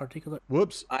to a particular...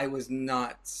 Whoops. I was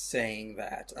not saying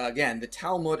that. Again, the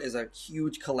Talmud is a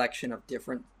huge collection of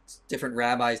different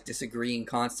rabbis disagreeing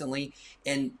constantly,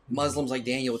 and Muslims like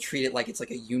Daniel treat it like it's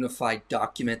like a unified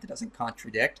document that doesn't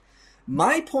contradict.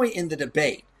 My point in the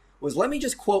debate was, let me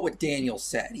just quote what Daniel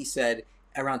said. He said,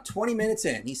 around 20 minutes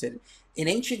in, he said, in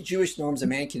ancient Jewish norms, a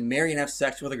man can marry and have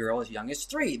sex with a girl as young as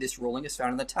 3. This ruling is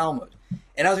found in the Talmud.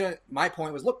 And my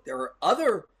point was, look, there are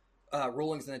other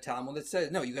rulings in the Talmud that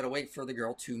says, no, you got to wait for the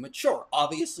girl to mature.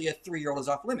 Obviously, a 3-year-old is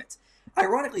off limits.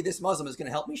 Ironically, this Muslim is going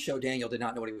to help me show Daniel did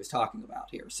not know what he was talking about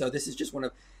here. So this is just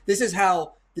this is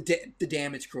how the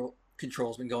damage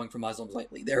control's been going for Muslims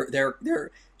lately.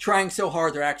 They're trying so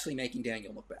hard, they're actually making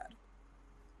Daniel look bad.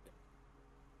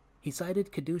 He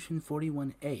cited Kiddushin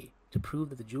 41a to prove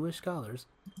that the Jewish scholars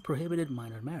prohibited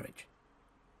minor marriage.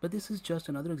 But this is just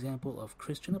another example of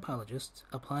Christian apologists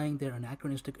applying their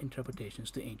anachronistic interpretations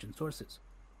to ancient sources.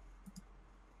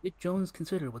 Did Jones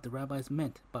consider what the rabbis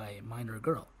meant by minor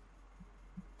girl?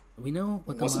 We know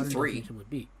what the modern definition would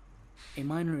be. A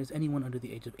minor is anyone under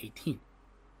the age of 18.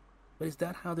 But is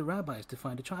that how the rabbis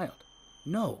defined a child?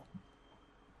 No.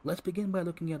 Let's begin by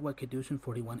looking at what Kiddushin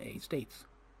 41a states.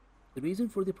 The reason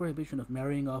for the prohibition of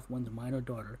marrying off one's minor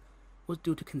daughter was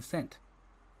due to consent.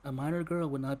 A minor girl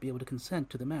would not be able to consent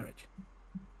to the marriage.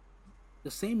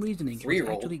 The same reasoning was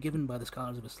 3-year-old. actually given by the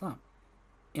scholars of Islam.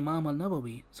 Imam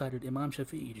al-Nawawi cited Imam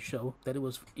Shafi'i to show that it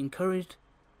was encouraged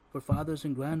for fathers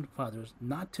and grandfathers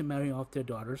not to marry off their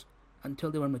daughters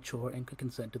until they were mature and could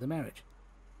consent to the marriage.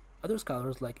 Other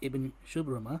scholars like Ibn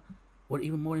Shubrama were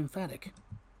even more emphatic.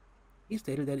 He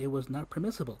stated that it was not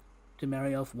permissible to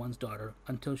marry off one's daughter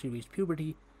until she reached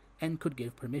puberty and could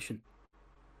give permission.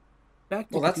 Back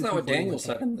to Well, that's not what 2241A. Daniel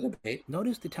said in the debate.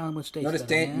 Notice the Talmud states Notice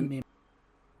that a man may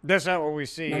That's not what we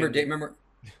see. Remember.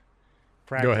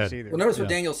 Practice Go ahead. either. Well, notice what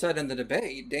Daniel said in the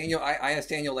debate. I asked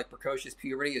Daniel like precocious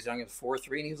puberty as young as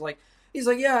 4-3, and he's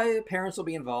like, yeah, parents will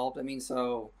be involved. I mean,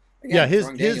 so again, Yeah,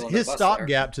 throwing Daniel under his the bus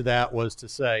stopgap to that was to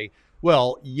say,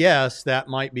 well, yes, that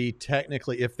might be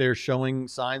technically if they're showing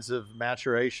signs of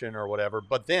maturation or whatever,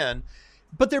 but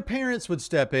their parents would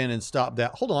step in and stop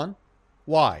that. Hold on.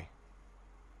 Why?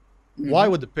 Why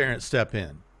would the parents step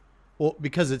in? Well,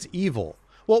 because it's evil.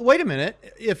 Well, wait a minute.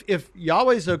 If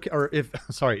Yahweh's okay, or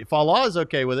if Allah is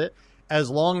okay with it, as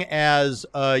long as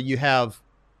you have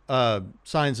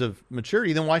signs of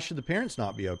maturity, then why should the parents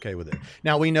not be okay with it?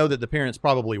 Now, we know that the parents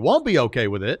probably won't be okay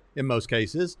with it in most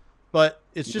cases, but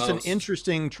it's just an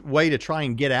interesting way to try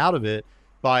and get out of it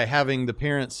by having the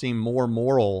parents seem more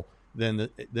moral than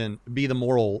be the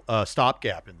moral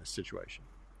stopgap in this situation.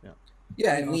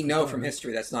 Yeah, and we know from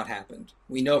history that's not happened.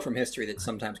 We know from history that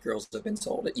sometimes girls have been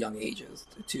sold at young ages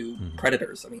to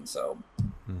predators. I mean, so.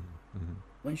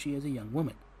 when she is a young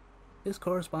woman. This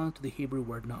corresponds to the Hebrew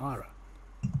word na'ara.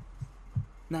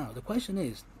 Now, the question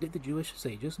is, did the Jewish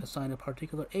sages assign a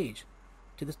particular age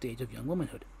to the stage of young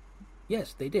womanhood?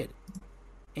 Yes, they did.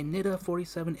 In Nida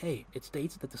 47a, it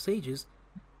states that the sages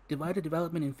divided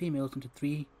development in females into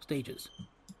 3 stages: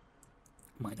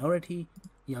 minority,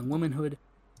 young womanhood,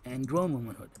 and grown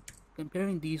womanhood,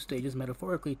 comparing these stages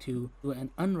metaphorically to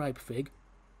an unripe fig,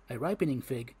 a ripening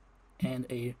fig, and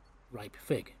a ripe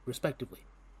fig, respectively.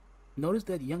 Notice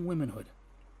that young womanhood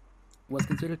was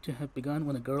considered to have begun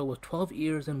when a girl was 12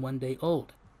 years and 1 day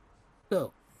old.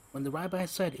 So, when the rabbi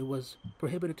said it was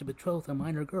prohibited to betroth a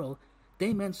minor girl,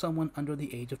 they meant someone under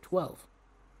the age of 12.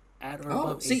 At or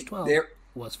above age 12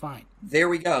 was fine. There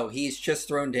we go. He's just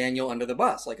thrown Daniel under the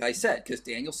bus, like I said, because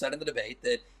Daniel said in the debate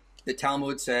that the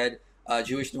Talmud said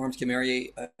Jewish norms can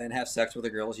marry and have sex with a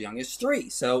girl as young as 3.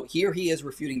 So here he is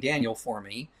refuting Daniel for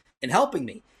me and helping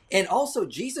me. And also,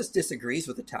 Jesus disagrees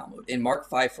with the Talmud. In Mark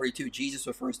 5:42, Jesus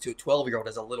refers to a 12-year-old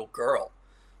as a little girl.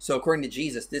 So according to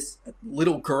Jesus, this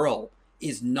little girl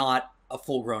is not a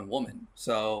full-grown woman.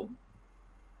 So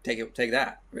take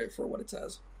that for what it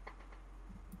says.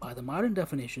 By the modern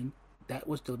definition, that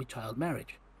would still be child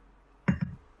marriage.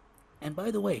 And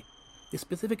by the way, the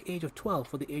specific age of 12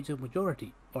 for the age of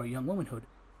majority, or young womanhood,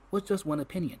 was just one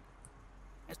opinion.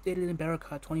 As stated in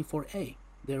Barakat 24a,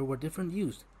 there were different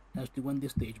views as to when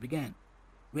this stage began,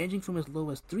 ranging from as low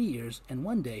as 3 years and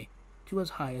 1 day to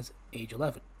as high as age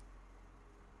 11.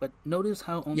 But notice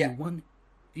how only one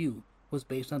view was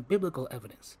based on biblical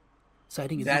evidence.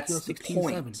 Citing Ezekiel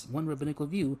 16:7, one rabbinical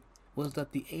view was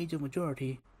that the age of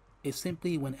majority is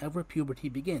simply whenever puberty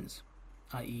begins,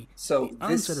 i.e. So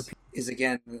this is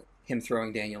again him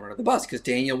throwing Daniel under the bus, because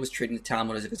Daniel was treating the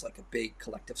Talmud as if it's like a big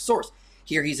collective source.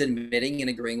 Here he's admitting and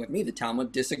agreeing with me. The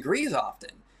Talmud disagrees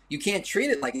often. You can't treat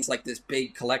it like it's like this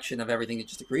big collection of everything that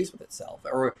just agrees with itself,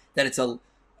 or that it's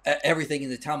everything in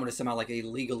the Talmud is somehow like a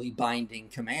legally binding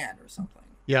command or something.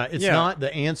 Yeah, it's not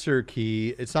the answer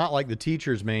key. It's not like the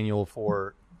teacher's manual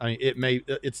for. I mean,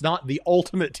 it's not the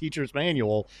ultimate teacher's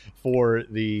manual for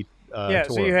the. Torah.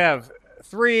 So you have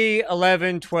 3,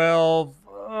 11, 12.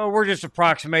 We're just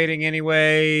approximating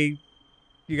anyway.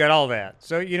 You got all that.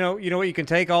 So you know what you can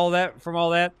take all that from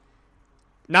all that.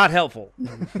 Not helpful.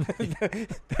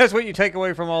 That's what you take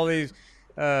away from all these.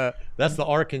 That's the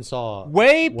Arkansas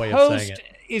way post of saying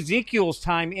it. Ezekiel's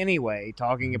time anyway,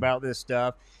 talking about this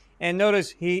stuff. And notice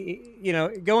he,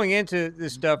 going into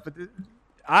this stuff. But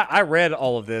I read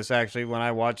all of this actually when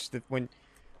I watched when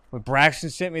Braxton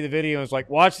sent me the video and was like,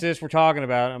 "Watch this. We're talking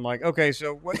about it." I'm like, "Okay,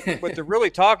 so what they're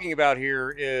really talking about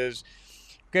here is,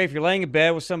 okay, if you're laying in bed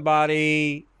with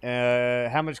somebody,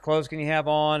 how much clothes can you have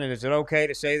on, and is it okay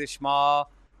to say the Shema?"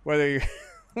 Whether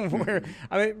you're,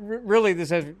 really,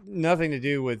 this has nothing to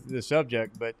do with the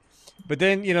subject, but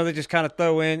then they just kind of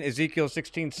throw in Ezekiel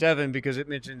 16:7 because it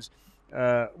mentions,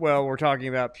 we're talking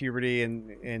about puberty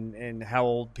and how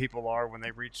old people are when they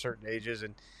reach certain ages,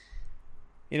 and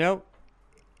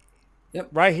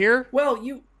right here,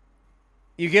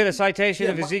 you get a citation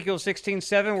of Ezekiel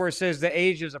 16:7 where it says the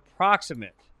age is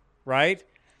approximate, right?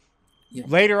 Yeah.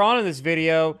 Later on in this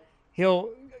video, he'll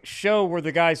show where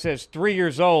the guy says 3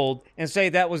 years old and say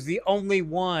that was the only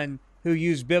one who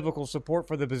used biblical support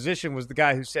for the position was the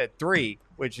guy who said 3,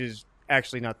 which is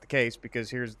actually not the case because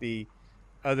here's the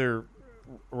other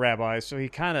rabbis. So he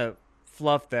kind of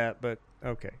fluffed that, but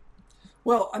okay.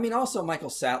 Well, I mean, also Michael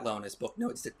Satlow in his book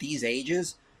notes that these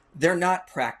ages, they're not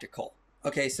practical.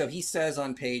 Okay, so he says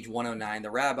on page 109, the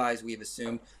rabbis, we've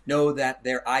assumed, know that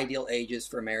their ideal ages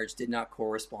for marriage did not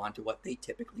correspond to what they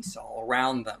typically saw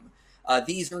around them.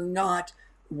 These are not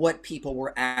what people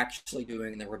were actually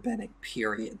doing in the rabbinic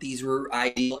period. These were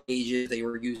ideal ages. They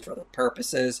were used for other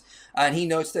purposes. And he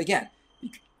notes that, again,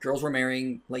 girls were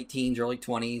marrying late teens, early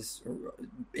 20s.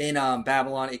 In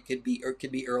Babylon, it could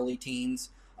be early teens.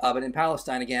 But in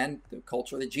Palestine, again, the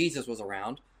culture that Jesus was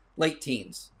around, late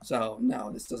teens. So,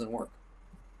 no, this doesn't work.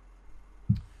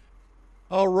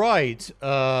 All right.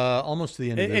 Almost to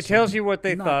the end of this. It tells you what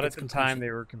they thought at the time they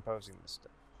were composing this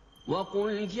stuff.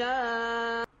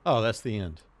 Oh, that's the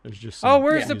end. There's just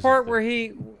where's the part where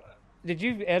he... Did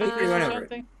you edit this or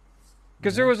something?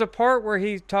 Because there was a part where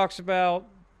he talks about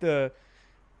the...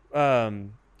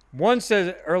 one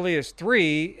says early as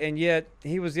 3, and yet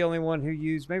he was the only one who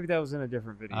used... Maybe that was in a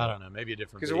different video. I don't know. Maybe a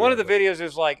different video. Because one of the videos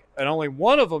is like... And only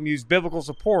one of them used biblical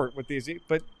support with these...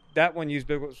 But that one used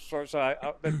biblical support, so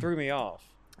that threw me off.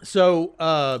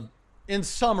 So, in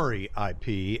summary,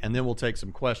 IP, and then we'll take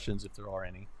some questions if there are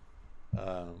any.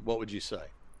 What would you say?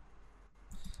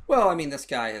 Well, I mean, this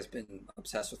guy has been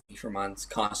obsessed with me for months,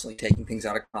 constantly taking things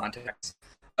out of context.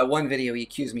 One video, he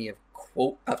accused me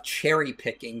of cherry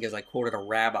picking because I quoted a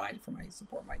rabbi for my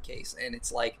support my case, and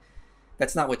it's like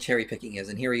that's not what cherry picking is.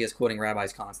 And here he is quoting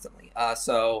rabbis constantly.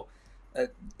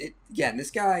 Again,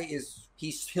 this guy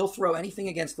he'll throw anything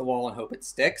against the wall and hope it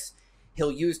sticks.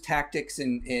 He'll use tactics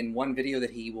in one video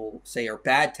that he will say are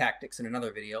bad tactics in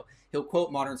another video. He'll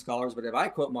quote modern scholars, but if I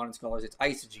quote modern scholars, it's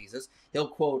eisegesis. He'll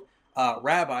quote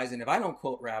rabbis, and if I don't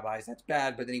quote rabbis, that's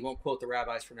bad, but then he won't quote the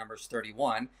rabbis for Numbers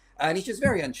 31. And he's just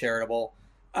very uncharitable.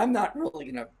 I'm not really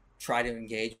going to try to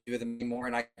engage with him anymore,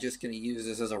 and I'm just going to use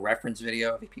this as a reference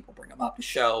video if people bring him up to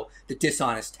show the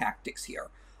dishonest tactics here.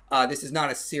 This is not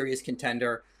a serious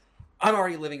contender. I'm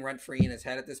already living rent-free in his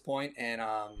head at this point, and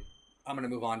I'm going to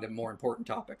move on to more important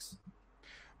topics.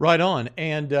 Right on.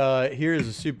 And here is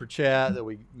a super chat that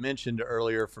we mentioned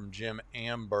earlier from Jim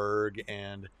Amberg.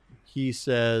 And he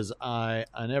says, I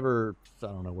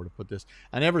don't know where to put this.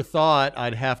 I never thought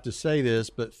I'd have to say this,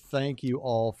 but thank you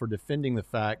all for defending the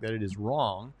fact that it is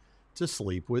wrong to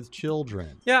sleep with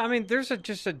children. Yeah, I mean, there's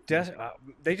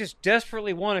they just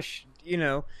desperately want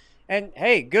to, and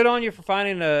hey, good on you for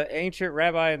finding an ancient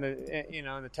rabbi in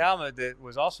the Talmud that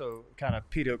was also kind of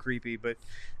pedo creepy. But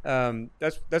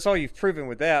that's all you've proven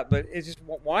with that. But it's just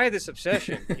why this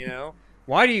obsession?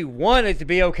 Why do you want it to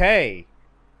be okay?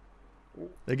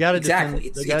 They got to exactly.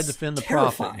 They got to defend the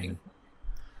terrifying. Prophet.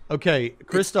 Okay,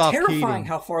 Christoph It's terrifying Keating.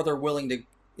 how far they're willing to.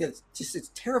 It's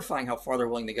terrifying how far they're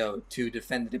willing to go to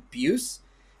defend the abuse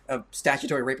of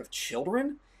statutory rape of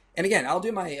children. And again, I'll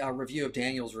do my review of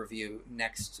Daniel's review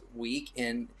next week,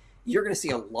 and you're going to see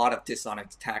a lot of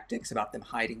dishonest tactics about them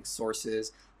hiding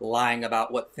sources, lying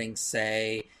about what things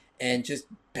say, and just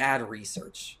bad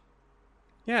research.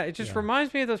 Yeah, it just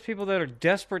reminds me of those people that are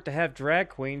desperate to have drag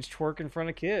queens twerk in front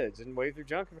of kids and wave their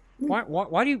junk. Why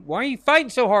are you fighting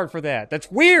so hard for that? That's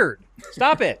weird.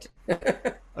 Stop it.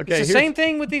 Okay, it's the same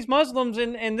thing with these Muslims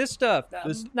and this stuff.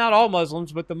 Not all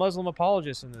Muslims, but the Muslim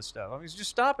apologists in this stuff. I mean,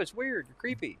 just stop. It's weird. You're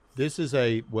creepy. This is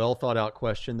a well thought out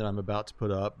question that I'm about to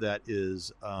put up that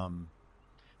is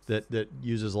that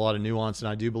uses a lot of nuance, and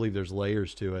I do believe there's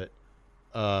layers to it.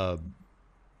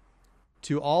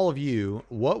 To all of you,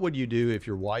 what would you do if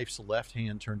your wife's left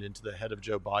hand turned into the head of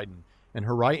Joe Biden and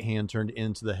her right hand turned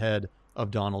into the head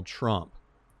of Donald Trump?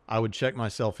 I would check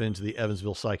myself into the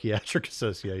Evansville Psychiatric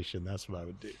Association. That's what I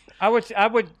would do.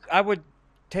 I would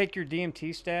take your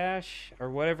DMT stash or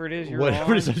whatever it is you're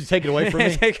whatever on. It is, take it away from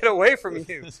me. Take it away from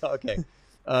you. Okay.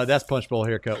 That's Punch Bowl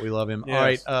Haircut. We love him.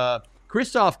 Yes. All right.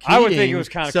 Christoph Keating I would think it was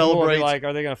kind of cool. Celebrates Like,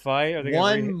 are they going to fight? Are they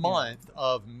 1 month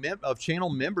of channel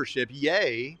membership.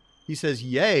 Yay. He says,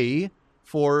 yay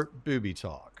for booby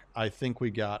talk. I think we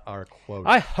got our quota.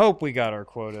 I hope we got our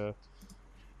quota.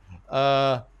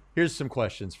 Here's some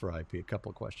questions for IP. A couple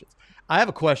of questions. I have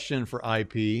a question for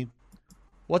IP.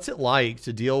 What's it like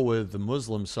to deal with the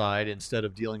Muslim side instead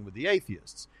of dealing with the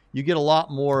atheists? You get a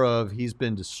lot more of he's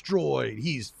been destroyed,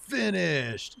 he's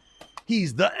finished,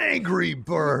 he's the angry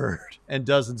bird, and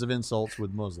dozens of insults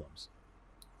with Muslims.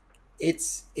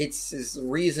 It's his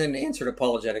reason Answered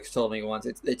Apologetics told me once.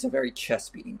 It's a very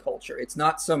chest beating culture. It's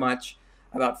not so much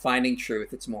about finding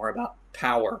truth. It's more about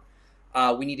power.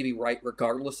 We need to be right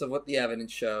regardless of what the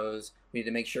evidence shows. We need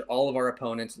to make sure all of our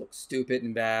opponents look stupid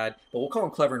and bad, but we'll call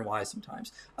them clever and wise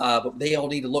sometimes. But they all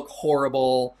need to look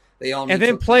horrible. They all need and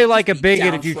then to play like a be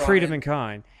bigot if you downtrodden. treat them in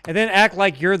kind. And then act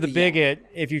like you're the bigot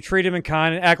if you treat them in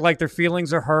kind, and act like their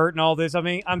feelings are hurt and all this. I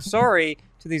mean, I'm sorry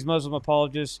to these Muslim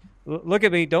apologists. Look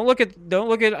at me. Don't look at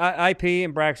IP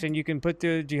and Braxton. You can put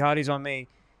the jihadis on me.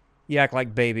 You act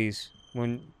like babies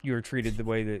when you're treated the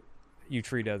way that you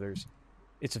treat others.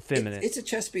 It's effeminate. It's a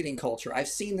chest beating culture. I've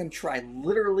seen them try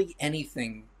literally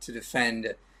anything to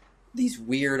defend these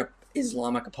weird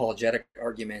Islamic apologetic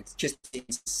arguments. Just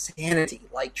insanity.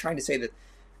 Like trying to say that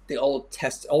the Old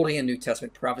and New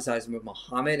Testament prophesies of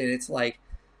Muhammad, and it's like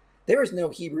there is no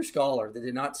Hebrew scholar that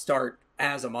did not start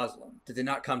as a Muslim, that did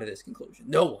not come to this conclusion.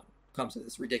 No one comes to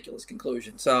this ridiculous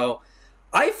conclusion. So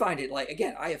I find it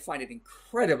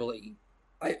incredibly,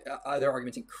 their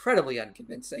arguments incredibly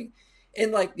unconvincing.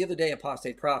 And like the other day,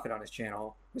 Apostate Prophet on his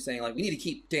channel was saying like, we need to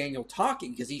keep Daniel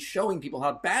talking because he's showing people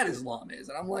how bad Islam is.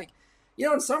 And I'm like,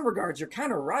 in some regards, you're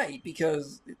kind of right,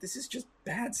 because this is just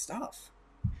bad stuff.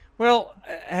 Well,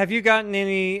 have you gotten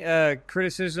any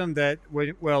criticism that,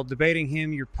 debating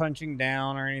him, you're punching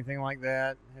down or anything like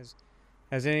that?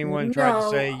 Has anyone tried to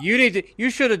say you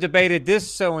should have debated this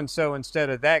so and so instead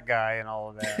of that guy and all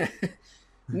of that?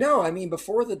 No, I mean,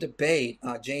 before the debate,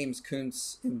 James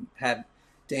Kuntz had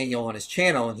Daniel on his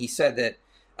channel, and he said that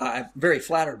I'm very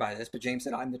flattered by this, but James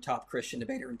said I'm the top Christian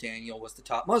debater and Daniel was the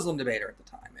top Muslim debater at the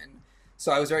time, and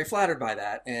so I was very flattered by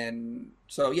that. And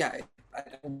so I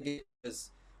don't think it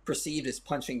was perceived as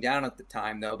punching down at the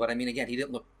time, though. But I mean, again, he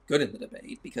didn't look good in the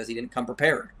debate because he didn't come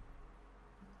prepared.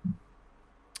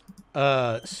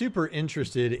 Super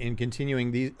interested in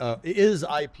continuing these. Is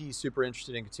IP super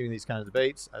interested in continuing these kind of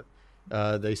debates?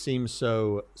 They seem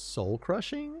so soul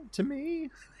crushing to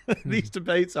me. These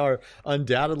debates are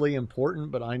undoubtedly important,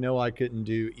 but I know I couldn't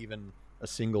do even a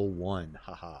single one.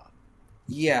 Haha.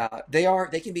 Yeah, they are.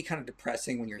 They can be kind of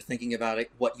depressing when you're thinking about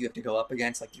it, what you have to go up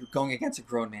against. Like, you're going against a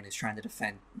grown man who's trying to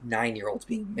defend 9-year-olds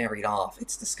being married off.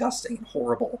 It's disgusting and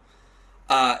horrible.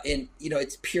 And,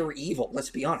 it's pure evil. Let's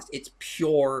be honest. It's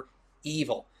pure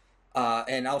evil.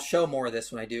 And I'll show more of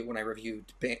this when I review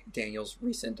Daniel's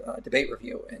recent debate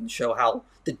review, and show how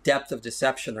the depth of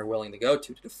deception they're willing to go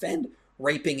to defend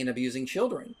raping and abusing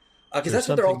children. Because that's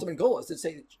what their ultimate goal is, to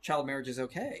say that child marriage is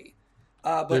okay.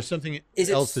 But there's something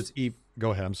else that's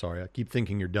Go ahead. I'm sorry. I keep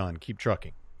thinking you're done. Keep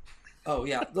trucking. Oh,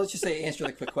 yeah. Let's just answer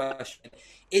the quick question.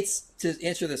 To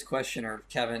answer this questioner,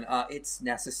 Kevin, it's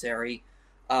necessary.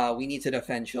 We need to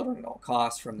defend children at all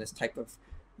costs from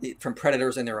from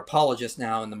predators and their apologists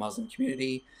now in the Muslim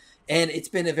community. And it's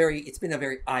been a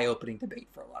very eye-opening debate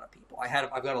for a lot of people.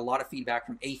 I've got a lot of feedback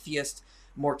from atheists,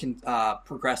 more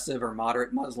progressive or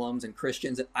moderate Muslims and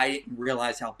Christians, that I didn't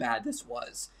realize how bad this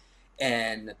was.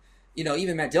 And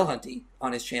even Matt Dillhunty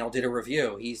on his channel did a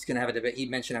review. He's going to have a debate. He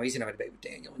mentioned how he's going to have a debate with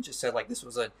Daniel, and just said like this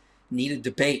was a needed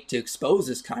debate to expose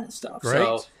this kind of stuff. Great.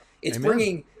 So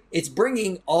it's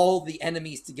bringing all the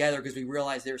enemies together, because we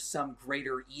realize there's some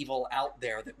greater evil out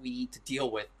there that we need to deal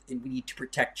with, and we need to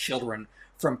protect children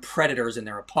from predators and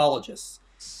their apologists.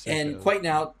 And quite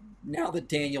now that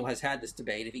Daniel has had this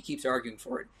debate, if he keeps arguing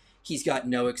for it, he's got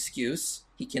no excuse.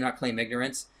 He cannot claim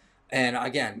ignorance. And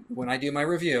again, when I do my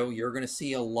review, you're going to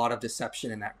see a lot of deception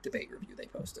in that debate review they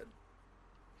posted.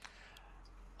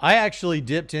 I actually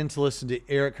dipped in to listen to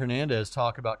Eric Hernandez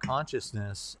talk about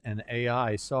consciousness and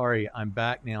AI. Sorry, I'm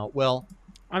back now. Well,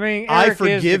 I mean, I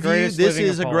forgive you. This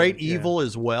is a great yeah. evil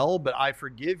as well, but I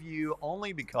forgive you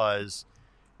only because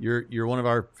you're one of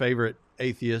our favorite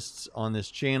atheists on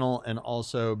this channel, and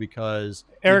also because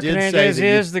Eric Hernandez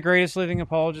is the greatest living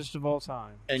apologist of all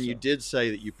time. And you did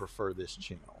say that you prefer this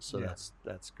channel, so yeah.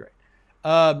 that's great.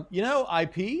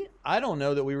 IP, I don't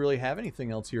know that we really have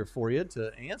anything else here for you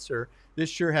to answer.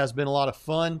 This sure has been a lot of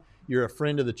fun. You're a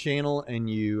friend of the channel, and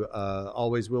you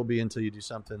always will be until you do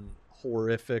something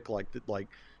horrific like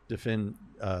defend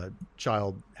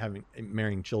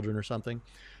marrying children or something.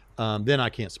 Then I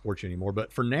can't support you anymore.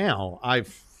 But for now, I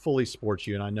fully support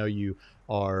you, and I know you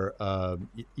are.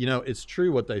 It's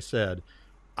true what they said.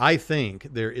 I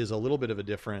think there is a little bit of a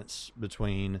difference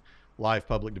between live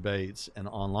public debates and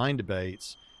online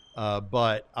debates.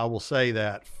 But I will say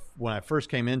that when I first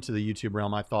came into the YouTube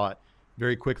realm, I thought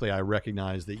very quickly I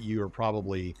recognized that you are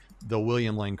probably the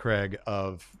William Lane Craig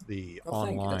of the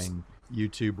online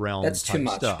YouTube realm. That's too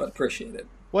much, stuff. But appreciate it.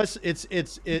 Well,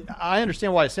 I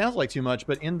understand why it sounds like too much,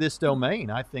 but in this domain,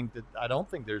 I don't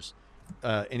think there's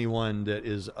anyone that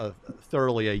is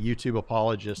thoroughly a YouTube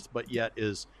apologist, but yet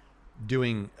is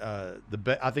doing the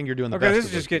best. I think you're doing the Okay, best. this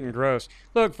is just getting gross.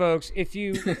 Look, folks, if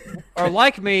you are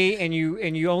like me and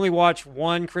you only watch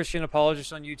one Christian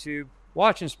apologist on YouTube,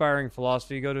 watch Inspiring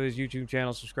Philosophy. Go to his YouTube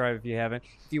channel, subscribe if you haven't.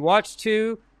 If you watch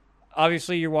two,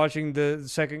 obviously you're watching the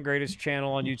second greatest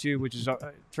channel on YouTube, which is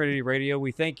Trinity Radio.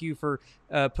 We thank you for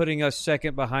putting us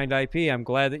second behind IP. I'm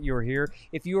glad that you're here.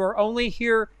 If you are only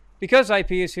here because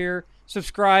IP is here,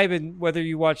 subscribe, and whether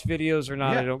you watch videos or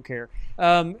not, I don't care.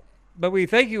 But we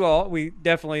thank you all. We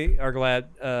definitely are glad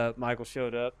Michael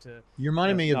showed up. You're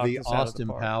reminding me of the knock this out of Austin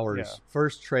the park. Powers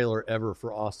first trailer ever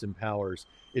for Austin Powers.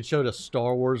 It showed a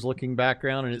Star Wars looking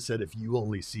background, and it said, "If you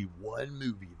only see one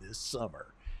movie this summer,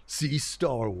 see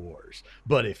Star Wars.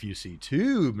 But if you see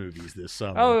two movies this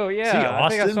summer, see Austin I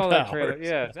think I saw that Powers." trailer.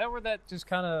 Yeah, is that where that just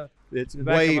kind of? It's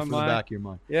way from the back of your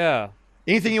mind. Yeah.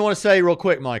 Anything you want to say, real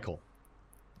quick, Michael?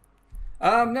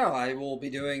 No, I will be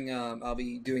doing. I'll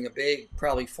be doing a big,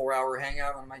 probably 4-hour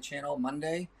hangout on my channel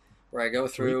Monday, where I go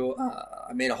through.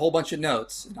 I made a whole bunch of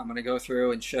notes, and I'm going to go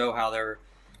through and show how they're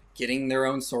getting their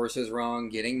own sources wrong,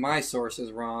 getting my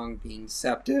sources wrong, being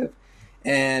deceptive,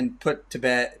 and put to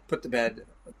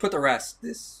rest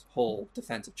this whole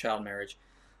defense of child marriage.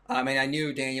 I mean, I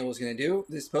knew Daniel was going to do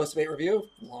this post-debate review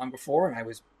long before, and I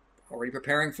was already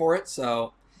preparing for it,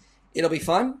 so it'll be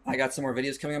fun. I got some more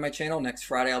videos coming on my channel. Next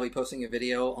Friday, I'll be posting a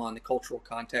video on the cultural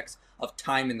context of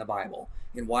time in the Bible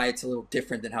and why it's a little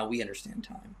different than how we understand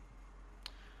time.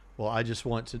 Well, I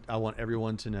want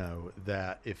everyone to know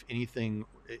that if anything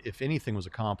was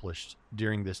accomplished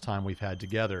during this time we've had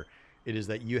together, it is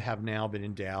that you have now been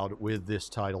endowed with this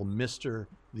title, Mr.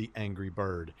 the Angry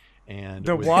Bird. And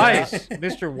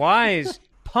Mr. Wise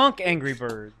Punk Angry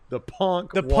Bird. The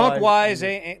punk wise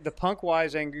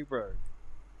Angry Bird.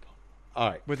 All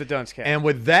right. With the dunce cap. And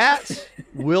with that,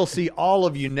 we'll see all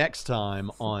of you next time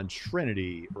on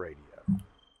Trinity Radio.